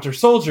that in Winter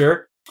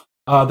Soldier,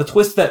 the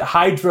twist that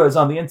Hydra is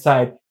on the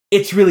inside,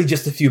 it's really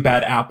just a few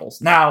bad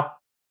apples. Now,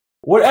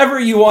 whatever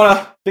you want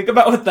to think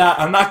about with that,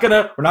 we're not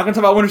gonna talk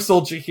about Winter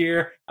Soldier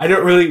here. I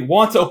don't really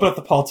want to open up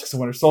the politics of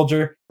Winter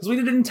Soldier, because we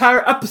did an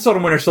entire episode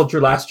on Winter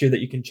Soldier last year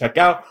that you can check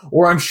out,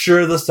 or I'm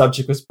sure the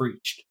subject was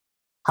breached.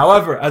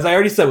 However, as I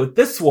already said with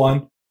this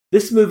one,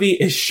 this movie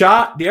is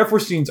shot, the Air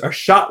Force scenes are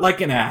shot like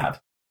an ad.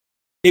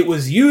 It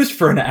was used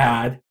for an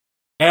ad,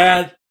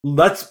 and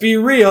let's be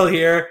real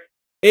here,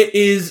 it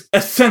is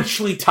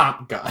essentially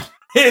Top Gun.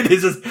 All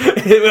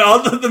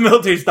the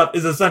military stuff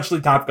is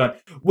essentially Top Gun,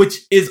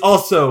 which is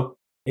also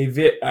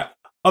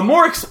a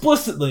more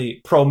explicitly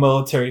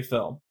pro-military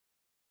film.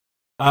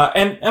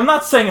 And I'm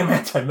not saying I'm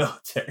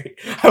anti-military.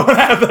 I want to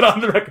have that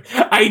on the record.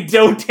 I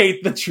don't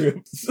hate the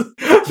troops.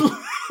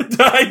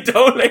 I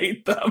don't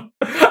hate them.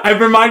 I'm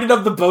reminded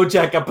of the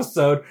BoJack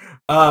episode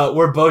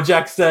where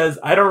BoJack says,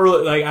 "I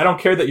don't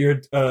care that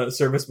you're a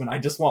serviceman. I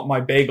just want my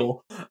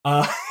bagel."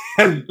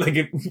 And like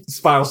it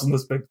spirals in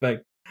this big thing.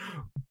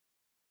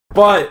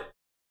 But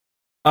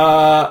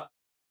I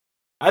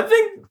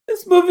think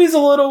this movie's a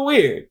little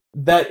weird.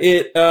 That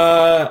it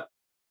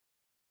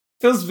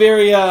feels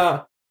very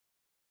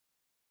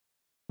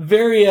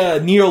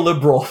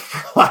neoliberal,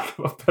 for lack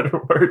of a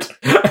better word,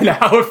 and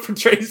how it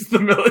portrays the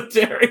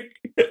military.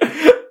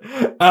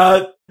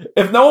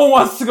 If no one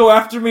wants to go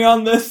after me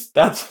on this,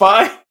 that's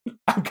fine.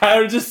 I'm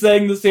kind of just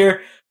saying this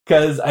here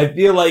because I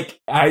feel like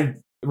I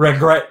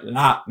regret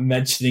not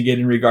mentioning it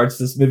in regards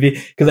to this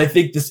movie, because I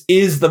think this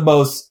is the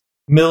most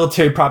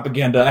military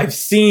propaganda I've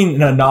seen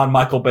in a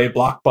non-Michael Bay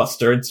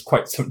blockbuster in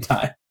quite some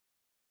time.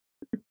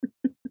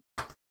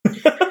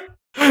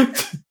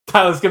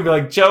 Tyler's gonna be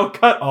like, Joe,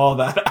 cut all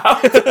that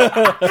out.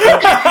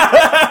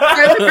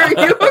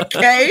 Are you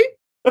okay?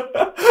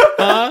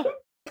 Huh?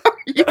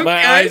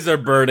 My eyes are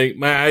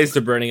burning.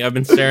 I've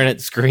been staring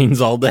at screens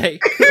all day.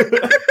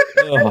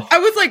 I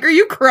was like, are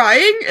you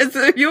crying?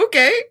 Are you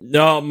okay?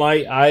 No,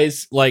 my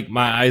eyes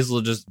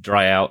will just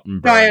dry out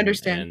and burn. No, I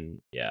understand.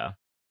 And yeah.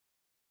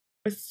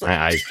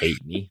 My eyes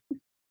hate me.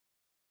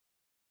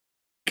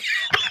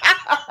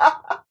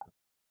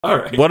 All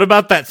right. What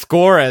about that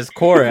score as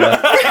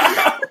Cora?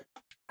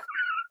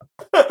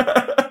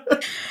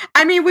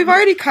 I mean, we've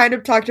already kind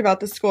of talked about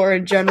the score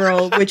in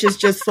general, which is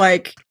just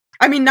like,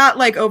 I mean, not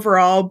like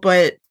overall,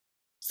 but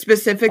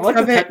specifics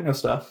of it. Techno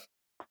stuff.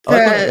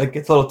 I like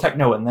it's a little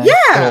techno in there. Yeah.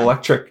 A little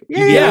electric.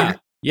 Yeah.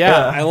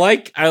 I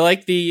like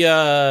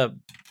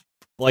the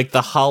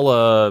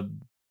holla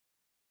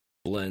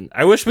blend.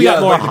 I wish we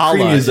got more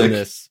holla in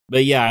this.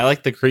 But yeah, I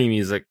like the Kree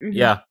music. Mm-hmm.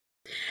 Yeah.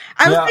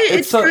 I would say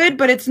it's good,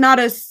 but it's not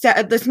a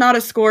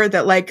score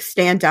that like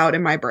stands out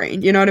in my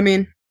brain. You know what I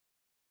mean?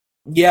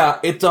 Yeah,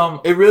 it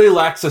really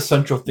lacks a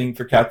central theme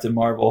for Captain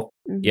Marvel.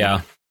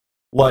 Yeah.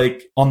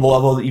 Like on the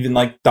level of even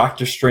like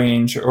Doctor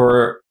Strange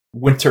or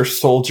Winter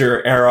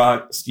Soldier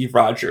era Steve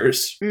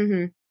Rogers.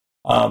 Mm-hmm.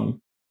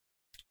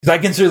 Because I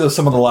consider those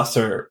some of the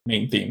lesser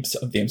main themes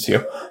of the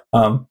MCU.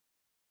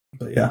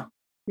 But yeah.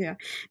 Yeah.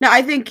 No,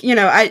 I think,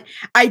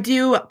 I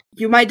do,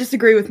 you might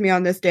disagree with me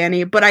on this,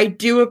 Danny, but I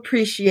do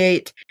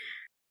appreciate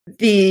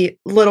the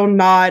little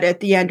nod at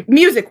the end,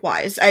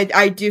 music-wise.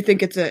 I do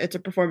think it's a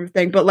performative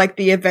thing, but like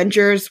the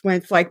Avengers, when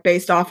it's like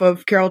based off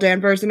of Carol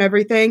Danvers and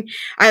everything,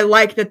 I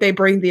like that they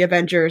bring the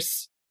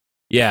Avengers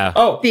theme.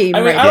 I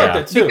like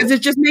that too. Because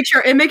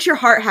it makes your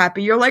heart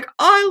happy. You're like,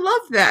 oh, I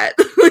love that.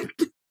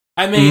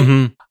 I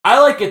mean,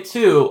 I like it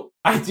too.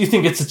 I do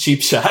think it's a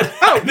cheap shot.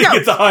 Oh, I think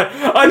it's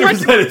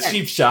 100% a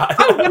cheap shot.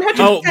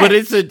 Oh, 100%. But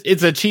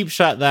it's a cheap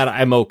shot that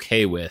I'm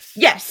okay with.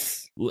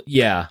 Yes.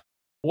 Yeah.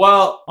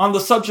 Well, on the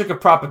subject of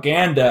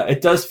propaganda,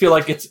 it does feel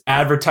like it's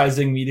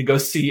advertising me to go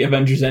see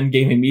Avengers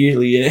Endgame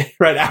immediately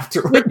right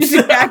afterwards. Which is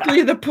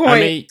exactly the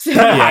point.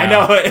 I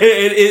know.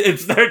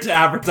 It's there to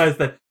advertise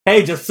that,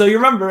 hey, just so you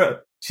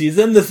remember, she's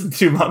in this in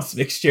 2 months.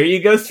 Make sure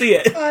you go see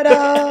it.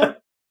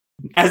 But,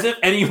 as if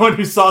anyone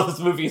who saw this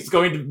movie is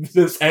going to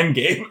this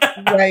Endgame.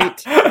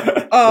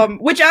 Right.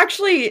 Which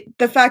actually,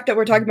 the fact that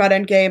we're talking about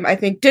Endgame, I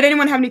think, did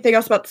anyone have anything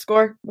else about the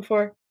score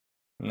before?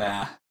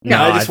 Nah.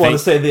 No, I just want to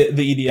say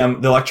the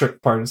EDM, the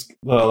electric part,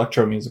 the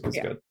electro music is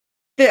good.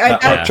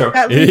 Electro.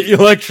 I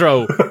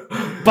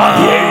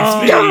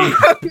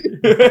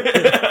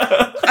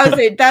would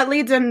say that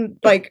leads in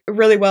like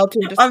really well to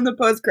just on the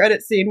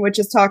post-credit scene, which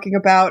is talking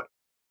about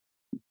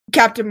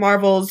Captain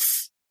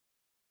Marvel's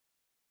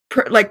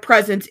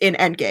presence in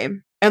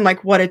Endgame and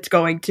like what it's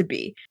going to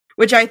be.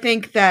 Which I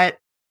think that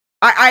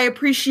I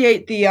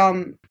appreciate the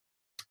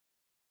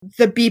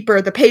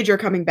beeper, the pager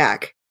coming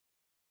back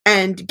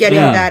and getting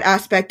that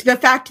aspect. The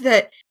fact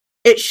that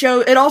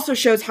it also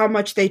shows how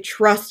much they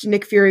trust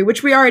Nick Fury,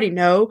 which we already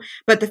know,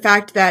 but the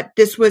fact that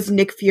this was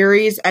Nick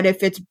Fury's, and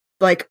if it's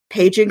like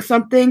paging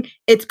something,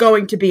 it's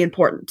going to be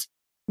important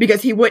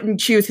because he wouldn't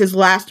choose his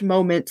last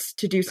moments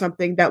to do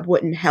something that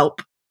wouldn't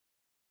help.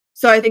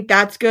 So I think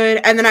that's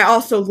good. And then I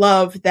also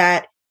love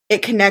that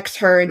it connects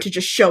her into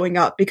just showing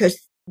up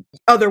because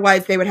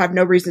otherwise they would have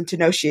no reason to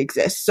know she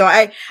exists. So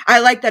I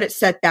like that it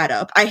set that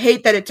up. I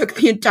hate that it took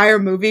the entire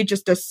movie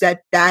just to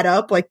set that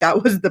up. Like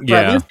that was the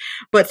premise,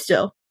 but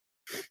still.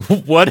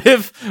 What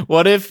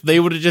if they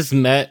would have just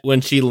met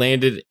when she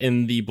landed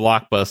in the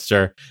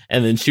blockbuster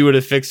and then she would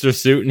have fixed her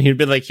suit and he'd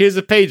been like, here's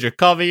a pager,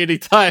 call me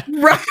anytime.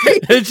 Right.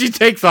 And she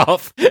takes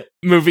off.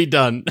 Movie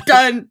done.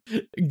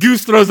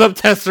 Goose throws up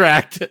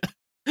Tesseract.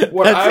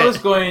 What I was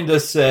going to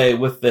say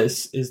with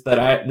this is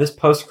that this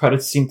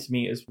post-credits scene to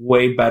me is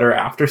way better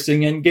after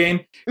seeing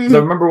Endgame. Because I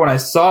remember when I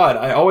saw it,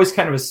 I always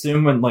kind of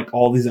assume when like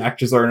all these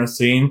actors are in a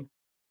scene,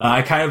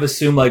 I kind of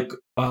assume like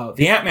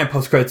the Ant-Man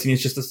post-credits scene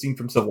is just a scene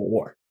from Civil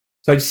War.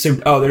 So I just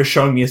assumed, they're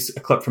showing me a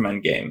clip from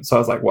Endgame. So I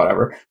was like,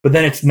 whatever. But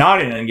then it's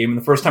not in Endgame. And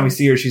the first time we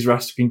see her, she's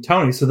rescuing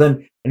Tony. So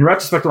then in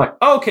retrospect, I'm like,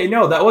 okay,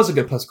 no, that was a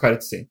good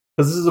post-credits scene.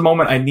 Because this is a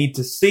moment I need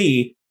to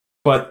see,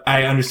 but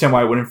I understand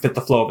why it wouldn't fit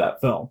the flow of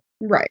that film.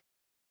 Right.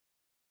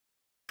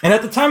 And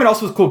at the time, it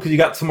also was cool because you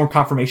got some more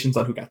confirmations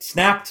on who got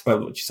snapped by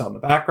what you saw in the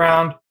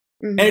background.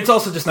 Mm-hmm. And it's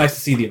also just nice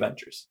to see the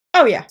Avengers.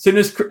 Oh, yeah. As soon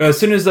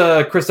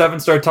as Chris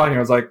Evans started talking, I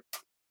was like,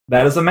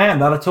 that is a man,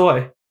 not a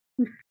toy.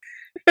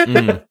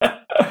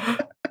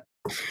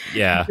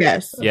 Yeah.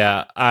 Yes.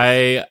 Yeah.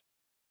 I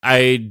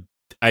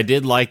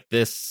did like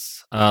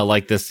this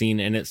scene,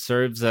 and it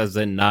serves as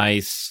a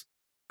nice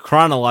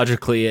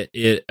chronologically.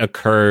 It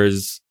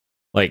occurs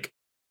like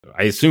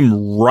I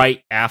assume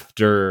right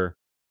after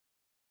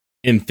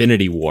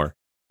Infinity War.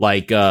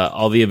 Like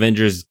all the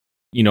Avengers,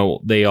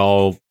 they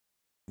all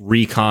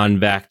recon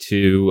back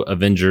to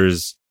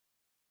Avengers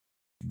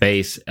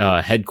base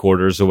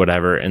headquarters or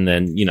whatever, and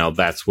then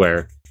that's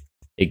where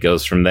it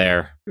goes from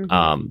there.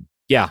 Mm-hmm.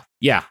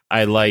 Yeah,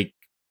 I like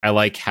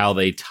how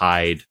they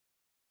tied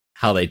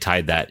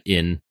that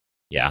in.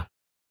 Yeah.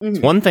 Mm-hmm. It's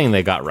one thing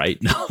they got right.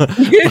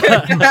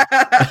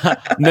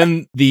 And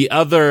then the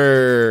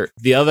other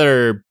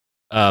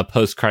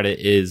post credit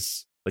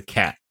is the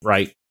cat,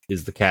 right?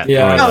 Is the cat?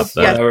 Yeah.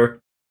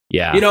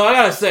 Yeah. I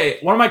gotta say,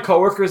 one of my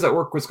coworkers at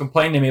work was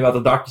complaining to me about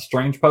the Doctor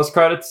Strange post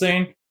credit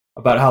scene.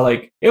 About how,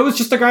 like, it was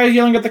just a guy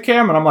yelling at the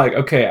camera. And I'm like,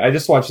 okay, I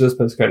just watched this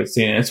post-credit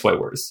scene and it's way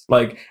worse.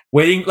 Like,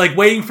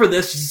 waiting for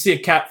this just to see a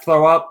cat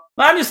throw up.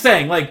 I'm just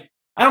saying, like,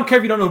 I don't care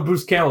if you don't know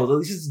Bruce Campbell. At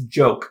least it's a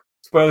joke.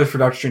 Spoilers for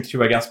Doctor Strange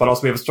 2, I guess. But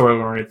also we have a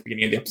story at the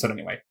beginning of the episode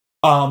anyway.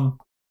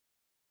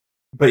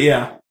 But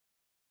yeah.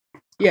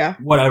 Yeah.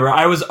 Whatever.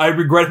 I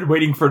regretted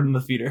waiting for it in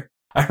the theater.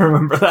 I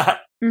remember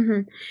that.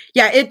 Mm-hmm.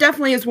 Yeah, it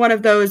definitely is one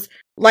of those,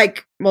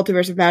 like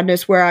Multiverse of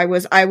Madness, where I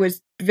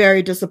was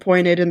very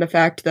disappointed in the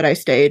fact that I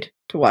stayed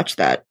to watch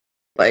that.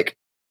 Like,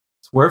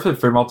 it's worth it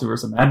for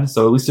Multiverse of Madness,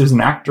 so at least there's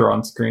an actor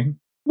on screen.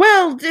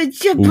 Well, but it's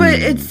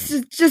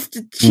just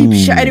a cheap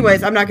shot.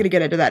 Anyways, I'm not going to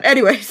get into that.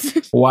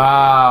 Anyways.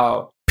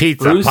 Wow.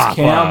 Pizza Bruce Papa.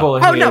 Campbell.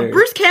 Oh, no,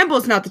 Bruce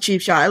Campbell's not the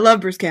cheap shot. I love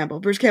Bruce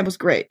Campbell. Bruce Campbell's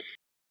great.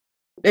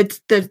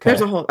 There's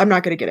a whole... I'm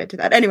not going to get into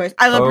that. Anyways,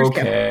 I love Bruce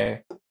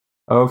Campbell.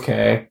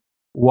 Okay.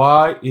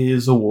 Why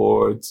is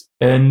awards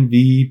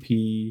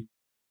MVP?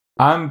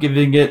 I'm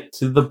giving it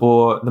to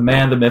the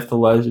man, the myth, the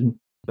legend,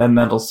 Ben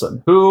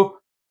Mendelsohn, who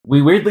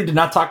we weirdly did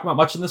not talk about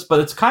much in this, but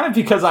it's kind of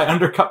because I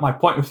undercut my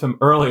point with him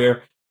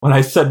earlier. when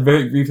I said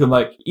very briefly,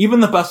 like, even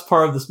the best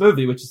part of this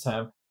movie, which is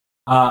him,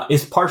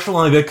 is partially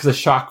only good because of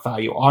shock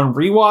value. On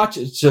rewatch,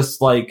 it's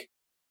just like,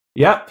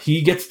 yep,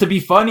 he gets to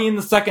be funny in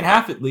the second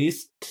half at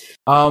least.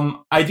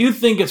 I do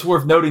think it's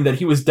worth noting that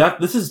he was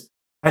this is,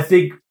 I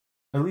think,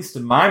 at least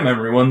in my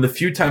memory, one of the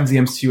few times the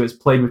MCU has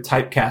played with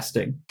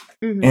typecasting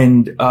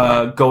and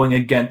going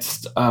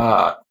against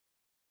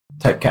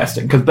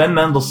typecasting. Because Ben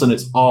Mendelsohn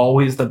is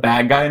always the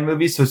bad guy in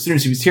movies. So as soon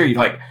as he was here, you're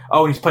like,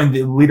 oh, he's playing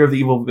the leader of the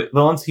evil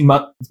villains. He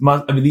must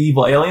I mean, the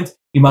evil aliens.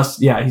 He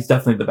must, yeah, he's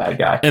definitely the bad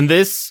guy. And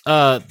this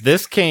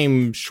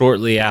came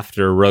shortly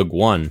after Rogue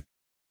One.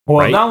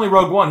 Well, right? Not only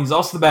Rogue One, he's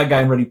also the bad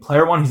guy in Ready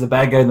Player One. He's the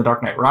bad guy in The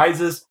Dark Knight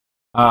Rises.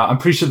 I'm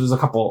pretty sure there's a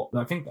couple.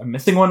 I think I'm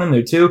missing one in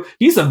there too.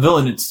 He's a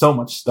villain in so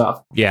much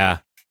stuff. Yeah,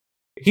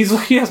 he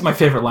has my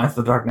favorite lines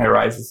of The Dark Knight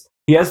Rises.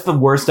 He has the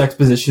worst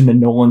exposition in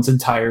Nolan's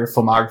entire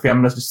filmography. I'm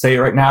going to just say it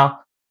right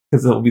now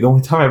because it'll be the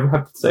only time I ever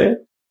have to say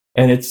it.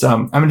 And it's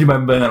I'm going to do my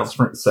Ben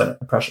Mendelsohn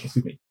impression.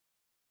 Excuse me.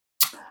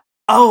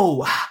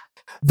 Oh,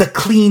 the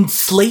clean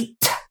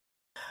slate.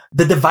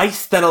 The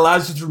device that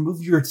allows you to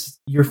remove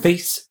your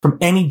face from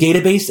any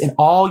database and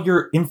all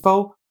your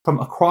info from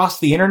across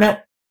the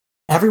internet,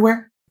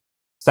 everywhere.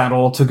 Sound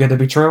all too good to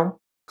be true?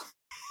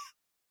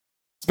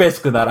 It's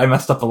basically that. I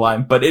messed up the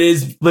line, but it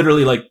is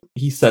literally like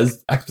he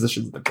says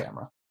exposition to the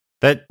camera.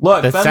 That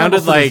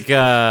sounded like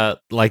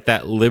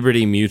that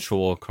Liberty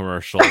Mutual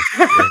commercial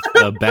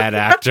with a bad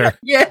actor.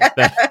 Yeah.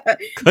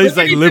 He's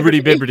like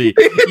Liberty Bibbity.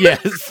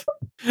 Yes.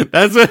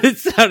 That's what it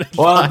sounded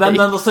like. Ben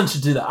Mendelsohn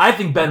should do that. I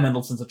think Ben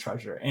Mendelsohn's a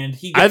treasure, and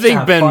I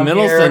think Ben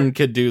Mendelsohn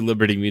could do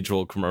Liberty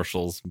Mutual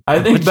commercials.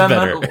 I think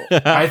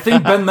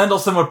Ben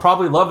Mendelsohn would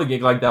probably love a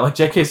gig like that, like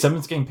J.K.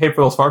 Simmons getting paid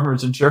for those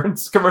farmers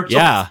insurance commercials.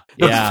 Yeah,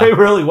 those pay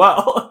really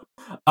well.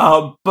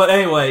 But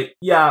anyway,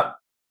 yeah,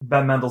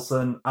 Ben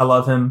Mendelsohn, I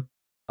love him.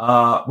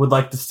 Would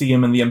like to see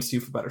him in the MCU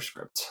for better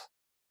script.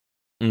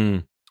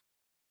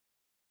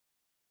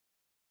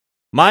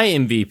 My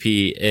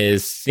MVP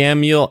is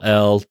Samuel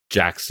L.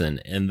 Jackson,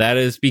 and that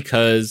is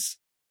because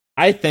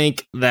I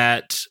think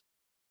that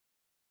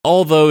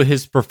although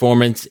his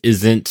performance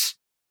isn't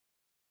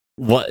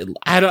what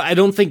I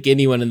don't think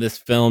anyone in this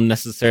film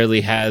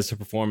necessarily has a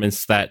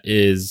performance that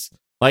is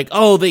like,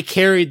 oh, they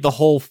carried the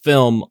whole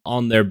film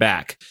on their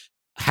back.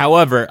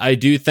 However, I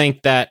do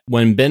think that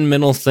when Ben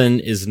Mendelsohn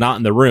is not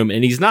in the room,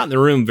 and he's not in the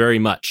room very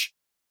much,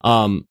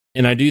 and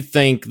I do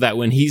think that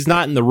when he's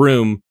not in the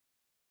room,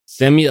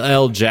 Samuel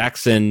L.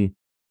 Jackson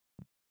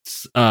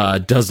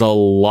does a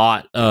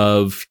lot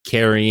of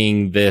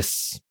carrying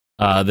this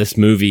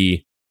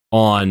movie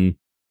on,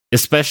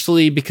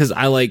 especially because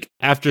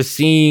after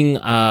seeing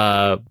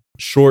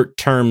Short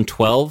Term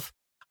 12,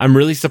 I'm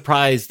really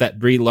surprised that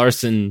Brie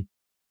Larson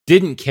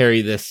didn't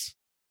carry this,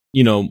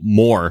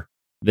 more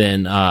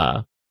than.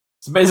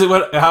 It's basically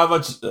how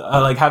much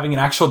having an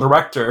actual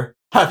director.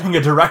 Having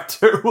a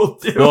director will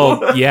do.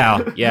 Well,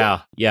 yeah,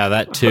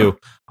 that too.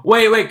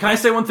 Wait, can I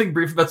say one thing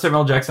brief about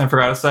Samuel L. Jackson I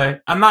forgot to say?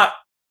 I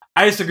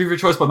disagree with your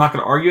choice, but I'm not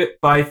going to argue it.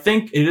 But I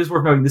think it is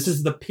worth noting, this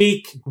is the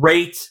peak,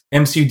 great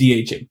MCU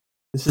de-aging.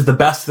 This is the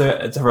best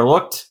that it's ever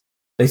looked.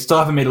 They still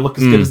haven't made it look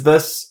as good as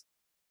this.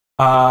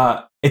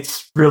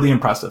 It's really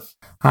impressive.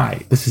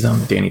 Hi, this is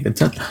Danny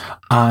Vincent.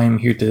 I'm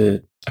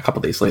here a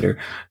couple days later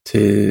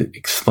to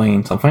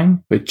explain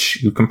something,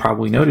 which you can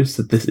probably notice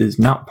that this is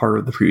not part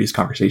of the previous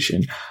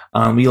conversation.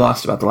 We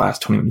lost about the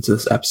last 20 minutes of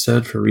this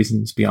episode for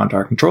reasons beyond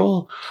our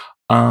control.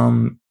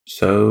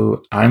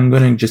 So I'm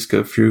going to just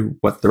go through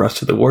what the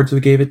rest of the awards we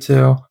gave it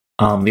to.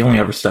 The only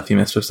other stuff you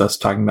missed was us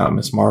talking about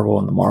Ms. Marvel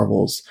and the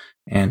Marvels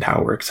and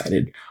how we're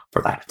excited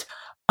for that.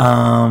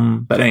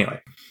 But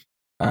anyway,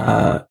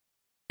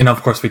 and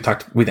of course we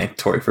thanked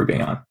Tori for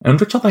being on, and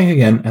which I'll thank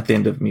again at the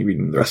end of me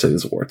reading the rest of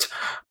these awards.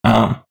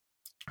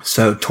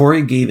 So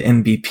Tori gave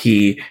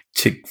MVP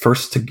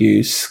to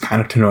Goose,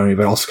 kind of to Noni,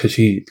 but also because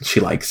she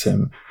likes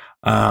him.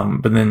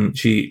 But then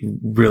she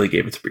really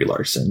gave it to Brie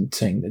Larson,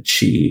 saying that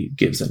she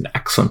gives an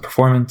excellent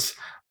performance,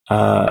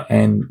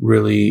 and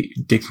really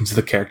digs into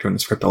the character and the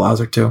script allows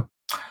her to.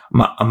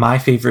 My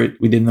favorite,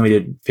 we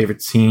did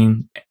favorite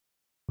scene.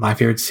 My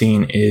favorite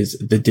scene is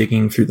the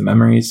digging through the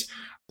memories.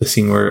 The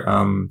scene where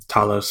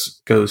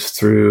Talos goes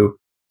through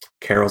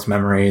Carol's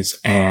memories,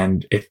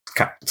 and it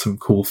got some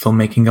cool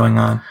filmmaking going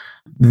on.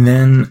 And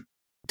then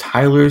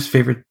Tyler's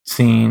favorite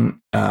scene,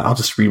 I'll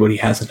just read what he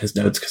has in his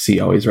notes because he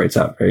always writes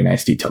out very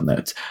nice detailed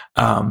notes.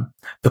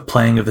 The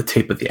playing of the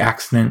tape of the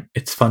accident.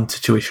 It's fun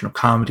situational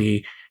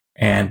comedy,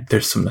 and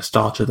there's some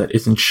nostalgia that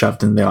isn't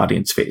shoved in the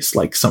audience face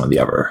like some of the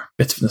other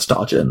bits of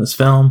nostalgia in this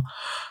film.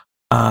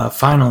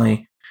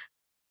 Finally,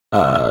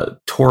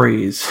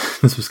 Tori's,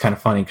 this was kind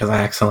of funny because I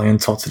accidentally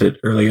insulted it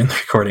earlier in the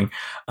recording.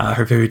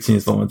 Her favorite scene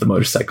is the one with the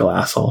motorcycle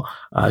asshole.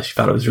 She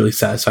thought it was really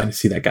satisfying to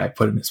see that guy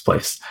put in his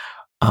place.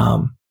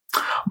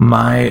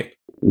 My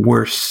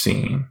worst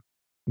scene,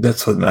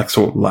 that's what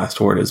the last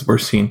word is,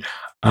 worst scene.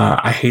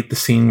 I hate the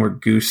scene where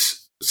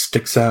Goose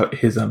sticks out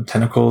his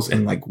tentacles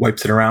and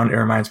wipes it around. It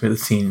reminds me of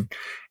the scene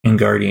in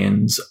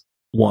Guardians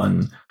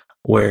 1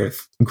 where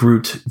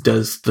Groot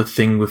does the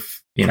thing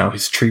with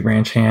his tree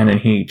branch hand, and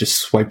he just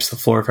swipes the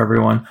floor of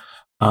everyone.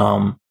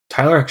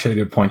 Tyler actually had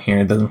a good point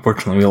here that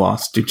unfortunately we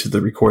lost due to the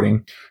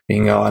recording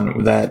being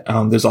on, that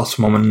there's also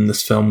a moment in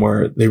this film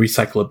where they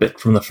recycle a bit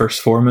from the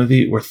first Thor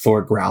movie where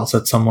Thor growls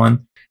at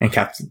someone and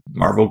Captain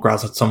Marvel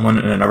growls at someone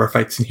in another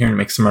fight scene here and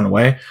makes them run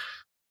away.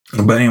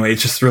 But anyway,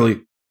 it's just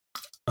really,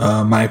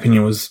 my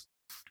opinion was,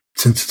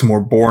 since it's more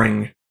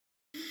boring,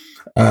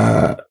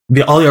 all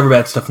the other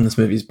bad stuff in this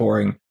movie is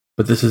boring,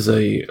 but this is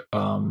a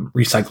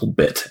recycled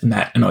bit, and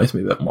that annoys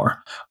me a bit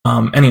more.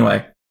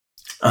 Anyway,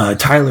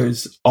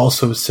 Tyler's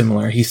also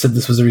similar. He said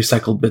this was a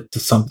recycled bit to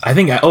some.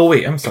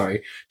 I'm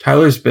sorry.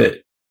 Tyler's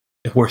bit,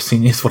 worst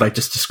scene, is what I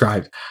just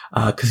described,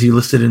 because he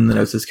listed in the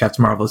notes as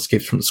Captain Marvel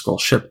escapes from the Skrull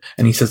ship,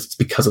 and he says it's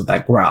because of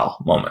that growl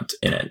moment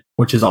in it,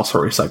 which is also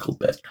a recycled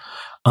bit.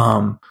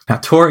 Now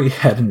Tori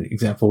had an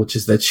example, which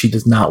is that she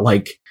does not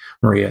like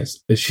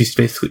Maria's. She's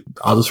basically,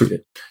 I'll just read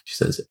it. She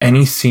says,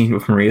 any scene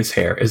with Maria's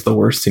hair is the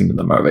worst scene in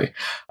the movie.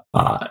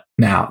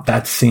 Now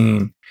that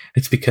scene,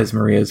 it's because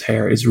Maria's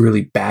hair is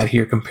really bad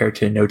here compared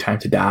to No Time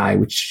to Die,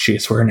 which she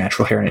gets to wear her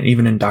natural hair. And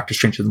even in Doctor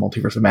Strange in the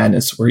Multiverse of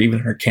Madness, or even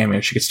in her cameo,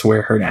 she gets to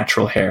wear her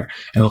natural hair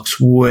and it looks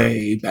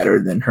way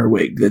better than her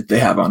wig that they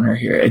have on her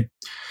here.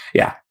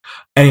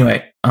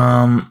 Anyway,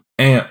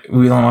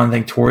 we want to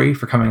thank Tori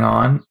for coming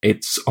on.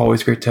 It's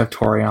always great to have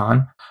Tori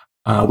on.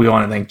 We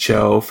want to thank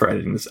Joe for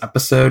editing this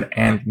episode.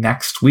 And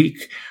next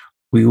week,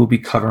 we will be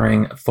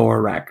covering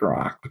Thor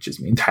Ragnarok, which is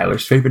me and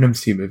Tyler's favorite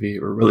MC movie.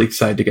 We're really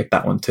excited to get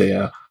that one to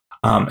you.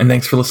 And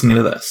thanks for listening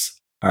to this.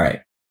 All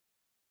right.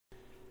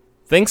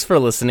 Thanks for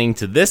listening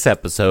to this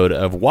episode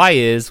of Why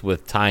Is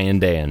with Ty and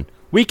Dan.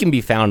 We can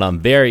be found on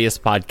various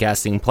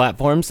podcasting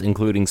platforms,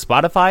 including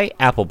Spotify,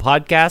 Apple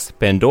Podcasts,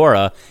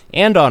 Pandora,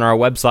 and on our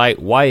website,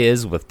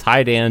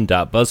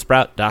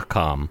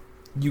 whyiswithtydan.buzzsprout.com.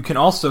 You can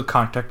also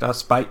contact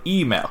us by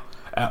email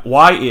at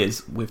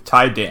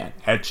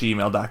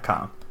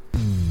whyiswithtydan@gmail.com.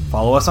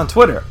 Follow us on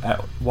Twitter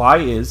at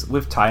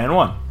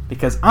whyiswithtyand1,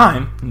 because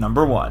I'm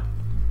number one.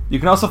 You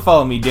can also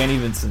follow me, Danny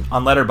Vincent,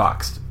 on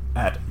Letterboxd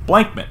at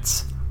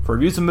blankmints for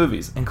reviews of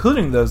movies,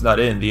 including those not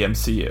in the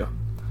MCU.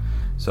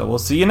 So we'll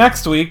see you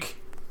next week.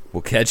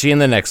 We'll catch you in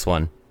the next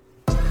one.